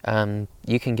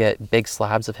you can get big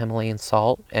slabs of Himalayan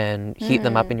salt and heat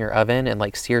them up in your oven and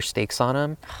like sear steaks on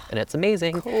them, and it's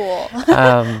amazing. Cool.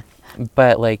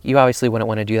 But like you obviously wouldn't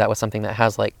want to do that with something that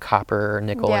has like copper or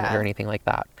nickel in it or anything like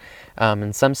that.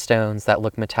 And some stones that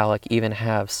look metallic even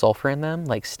have sulfur in them,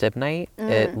 like stibnite.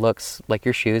 It looks like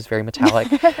your shoes, very metallic.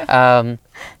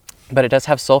 But it does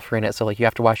have sulfur in it, so like you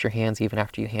have to wash your hands even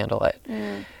after you handle it.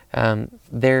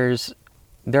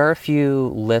 There are a few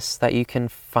lists that you can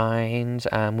find.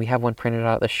 We have one printed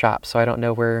out at the shop, so I don't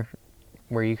know where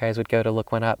you guys would go to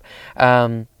look one up.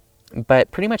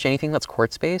 But pretty much anything that's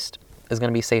quartz-based, is going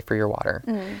to be safe for your water.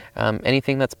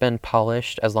 Anything that's been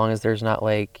polished, as long as there's not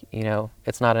like, you know,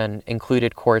 it's not an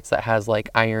included quartz that has like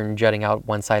iron jutting out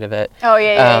one side of it. Oh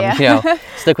yeah. You know,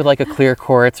 stick with like a clear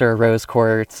quartz or a rose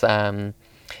quartz.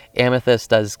 Amethyst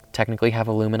does technically have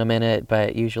aluminum in it,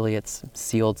 but usually it's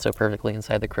sealed so perfectly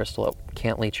inside the crystal it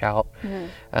can't leach out.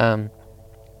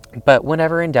 But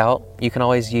whenever in doubt, you can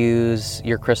always use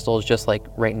your crystals just like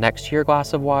right next to your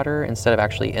glass of water instead of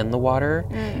actually in the water,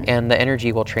 and the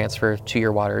energy will transfer to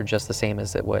your water just the same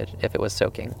as it would if it was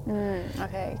soaking.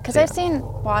 Okay, because I've seen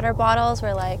water bottles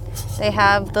where like they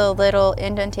have the little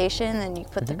indentation and you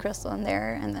put the crystal in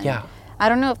there, and then I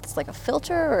don't know if it's like a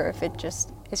filter or if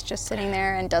it's just sitting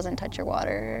there and doesn't touch your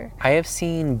water. I have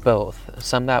seen both.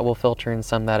 Some that will filter and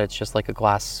some that it's just like a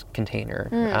glass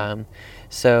container.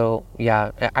 So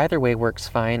yeah, either way works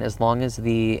fine as long as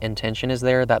the intention is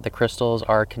there that the crystals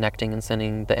are connecting and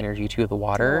sending the energy to the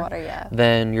water.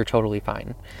 Then you're totally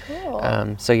fine.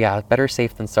 Cool. So yeah, better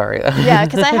safe than sorry. Yeah,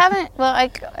 because I haven't. Well, I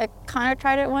kind of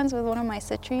tried it once with one of my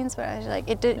citrines, but I was like,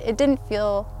 it didn't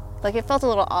feel like, it felt a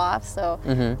little off. So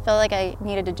felt like I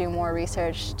needed to do more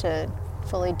research to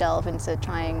fully delve into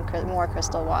trying more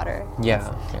crystal water.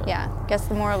 Yeah. I guess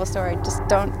the moral of the story, just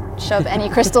don't shove any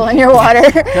crystal in your water.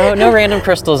 No random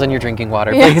crystals in your drinking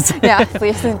water, please. Yeah,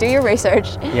 please do your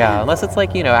research. Yeah, unless it's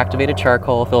like, you know, activated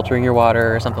charcoal filtering your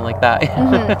water or something like that.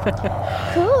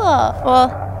 Cool.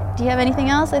 Well, do you have anything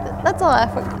else? That's all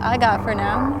I got for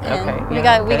now. And okay. We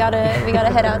gotta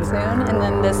head out soon. And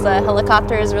then this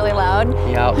helicopter is really loud.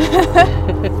 Yep.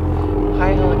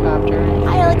 Hi, helicopter.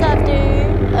 Hi, helicopter.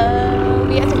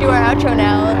 We have to do our outro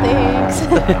now. Thanks.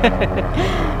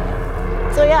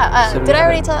 So yeah, did I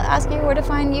already ask you where to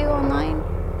find you online?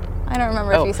 I don't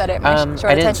remember if you said it. I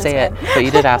didn't say it, but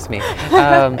you did ask me.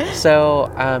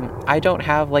 So I don't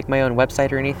have like my own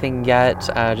website or anything yet,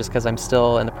 just because I'm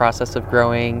still in the process of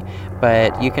growing.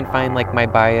 But you can find like my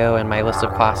bio and my list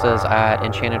of classes at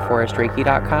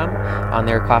enchantedforestreiki.com on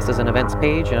their classes and events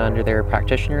page and under their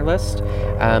practitioner list.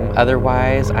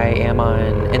 Otherwise, I am on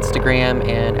Instagram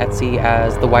and Etsy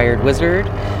as The Wired Wizard.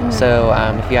 So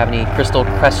if you have any crystal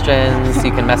questions,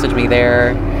 you can message me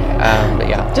there. But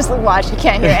yeah. Just watch, you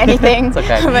can't hear anything. It's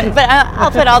okay. but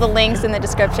I'll put all the links in the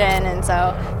description, and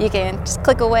so you can just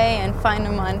click away and find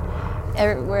them on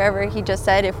wherever he just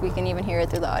said, if we can even hear it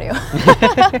through the audio.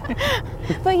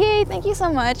 But yay, thank you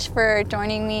so much for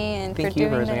joining me and thank for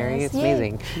doing you, Rosemary. this. It's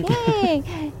amazing. Yay!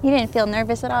 You didn't feel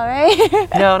nervous at all, right?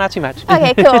 No, not too much.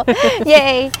 Okay, cool.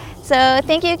 Yay. So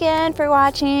thank you again for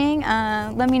watching.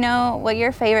 Let me know what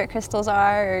your favorite crystals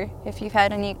are, or if you've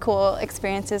had any cool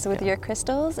experiences with your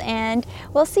crystals, and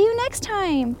we'll see you next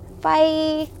time.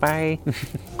 Bye. Bye.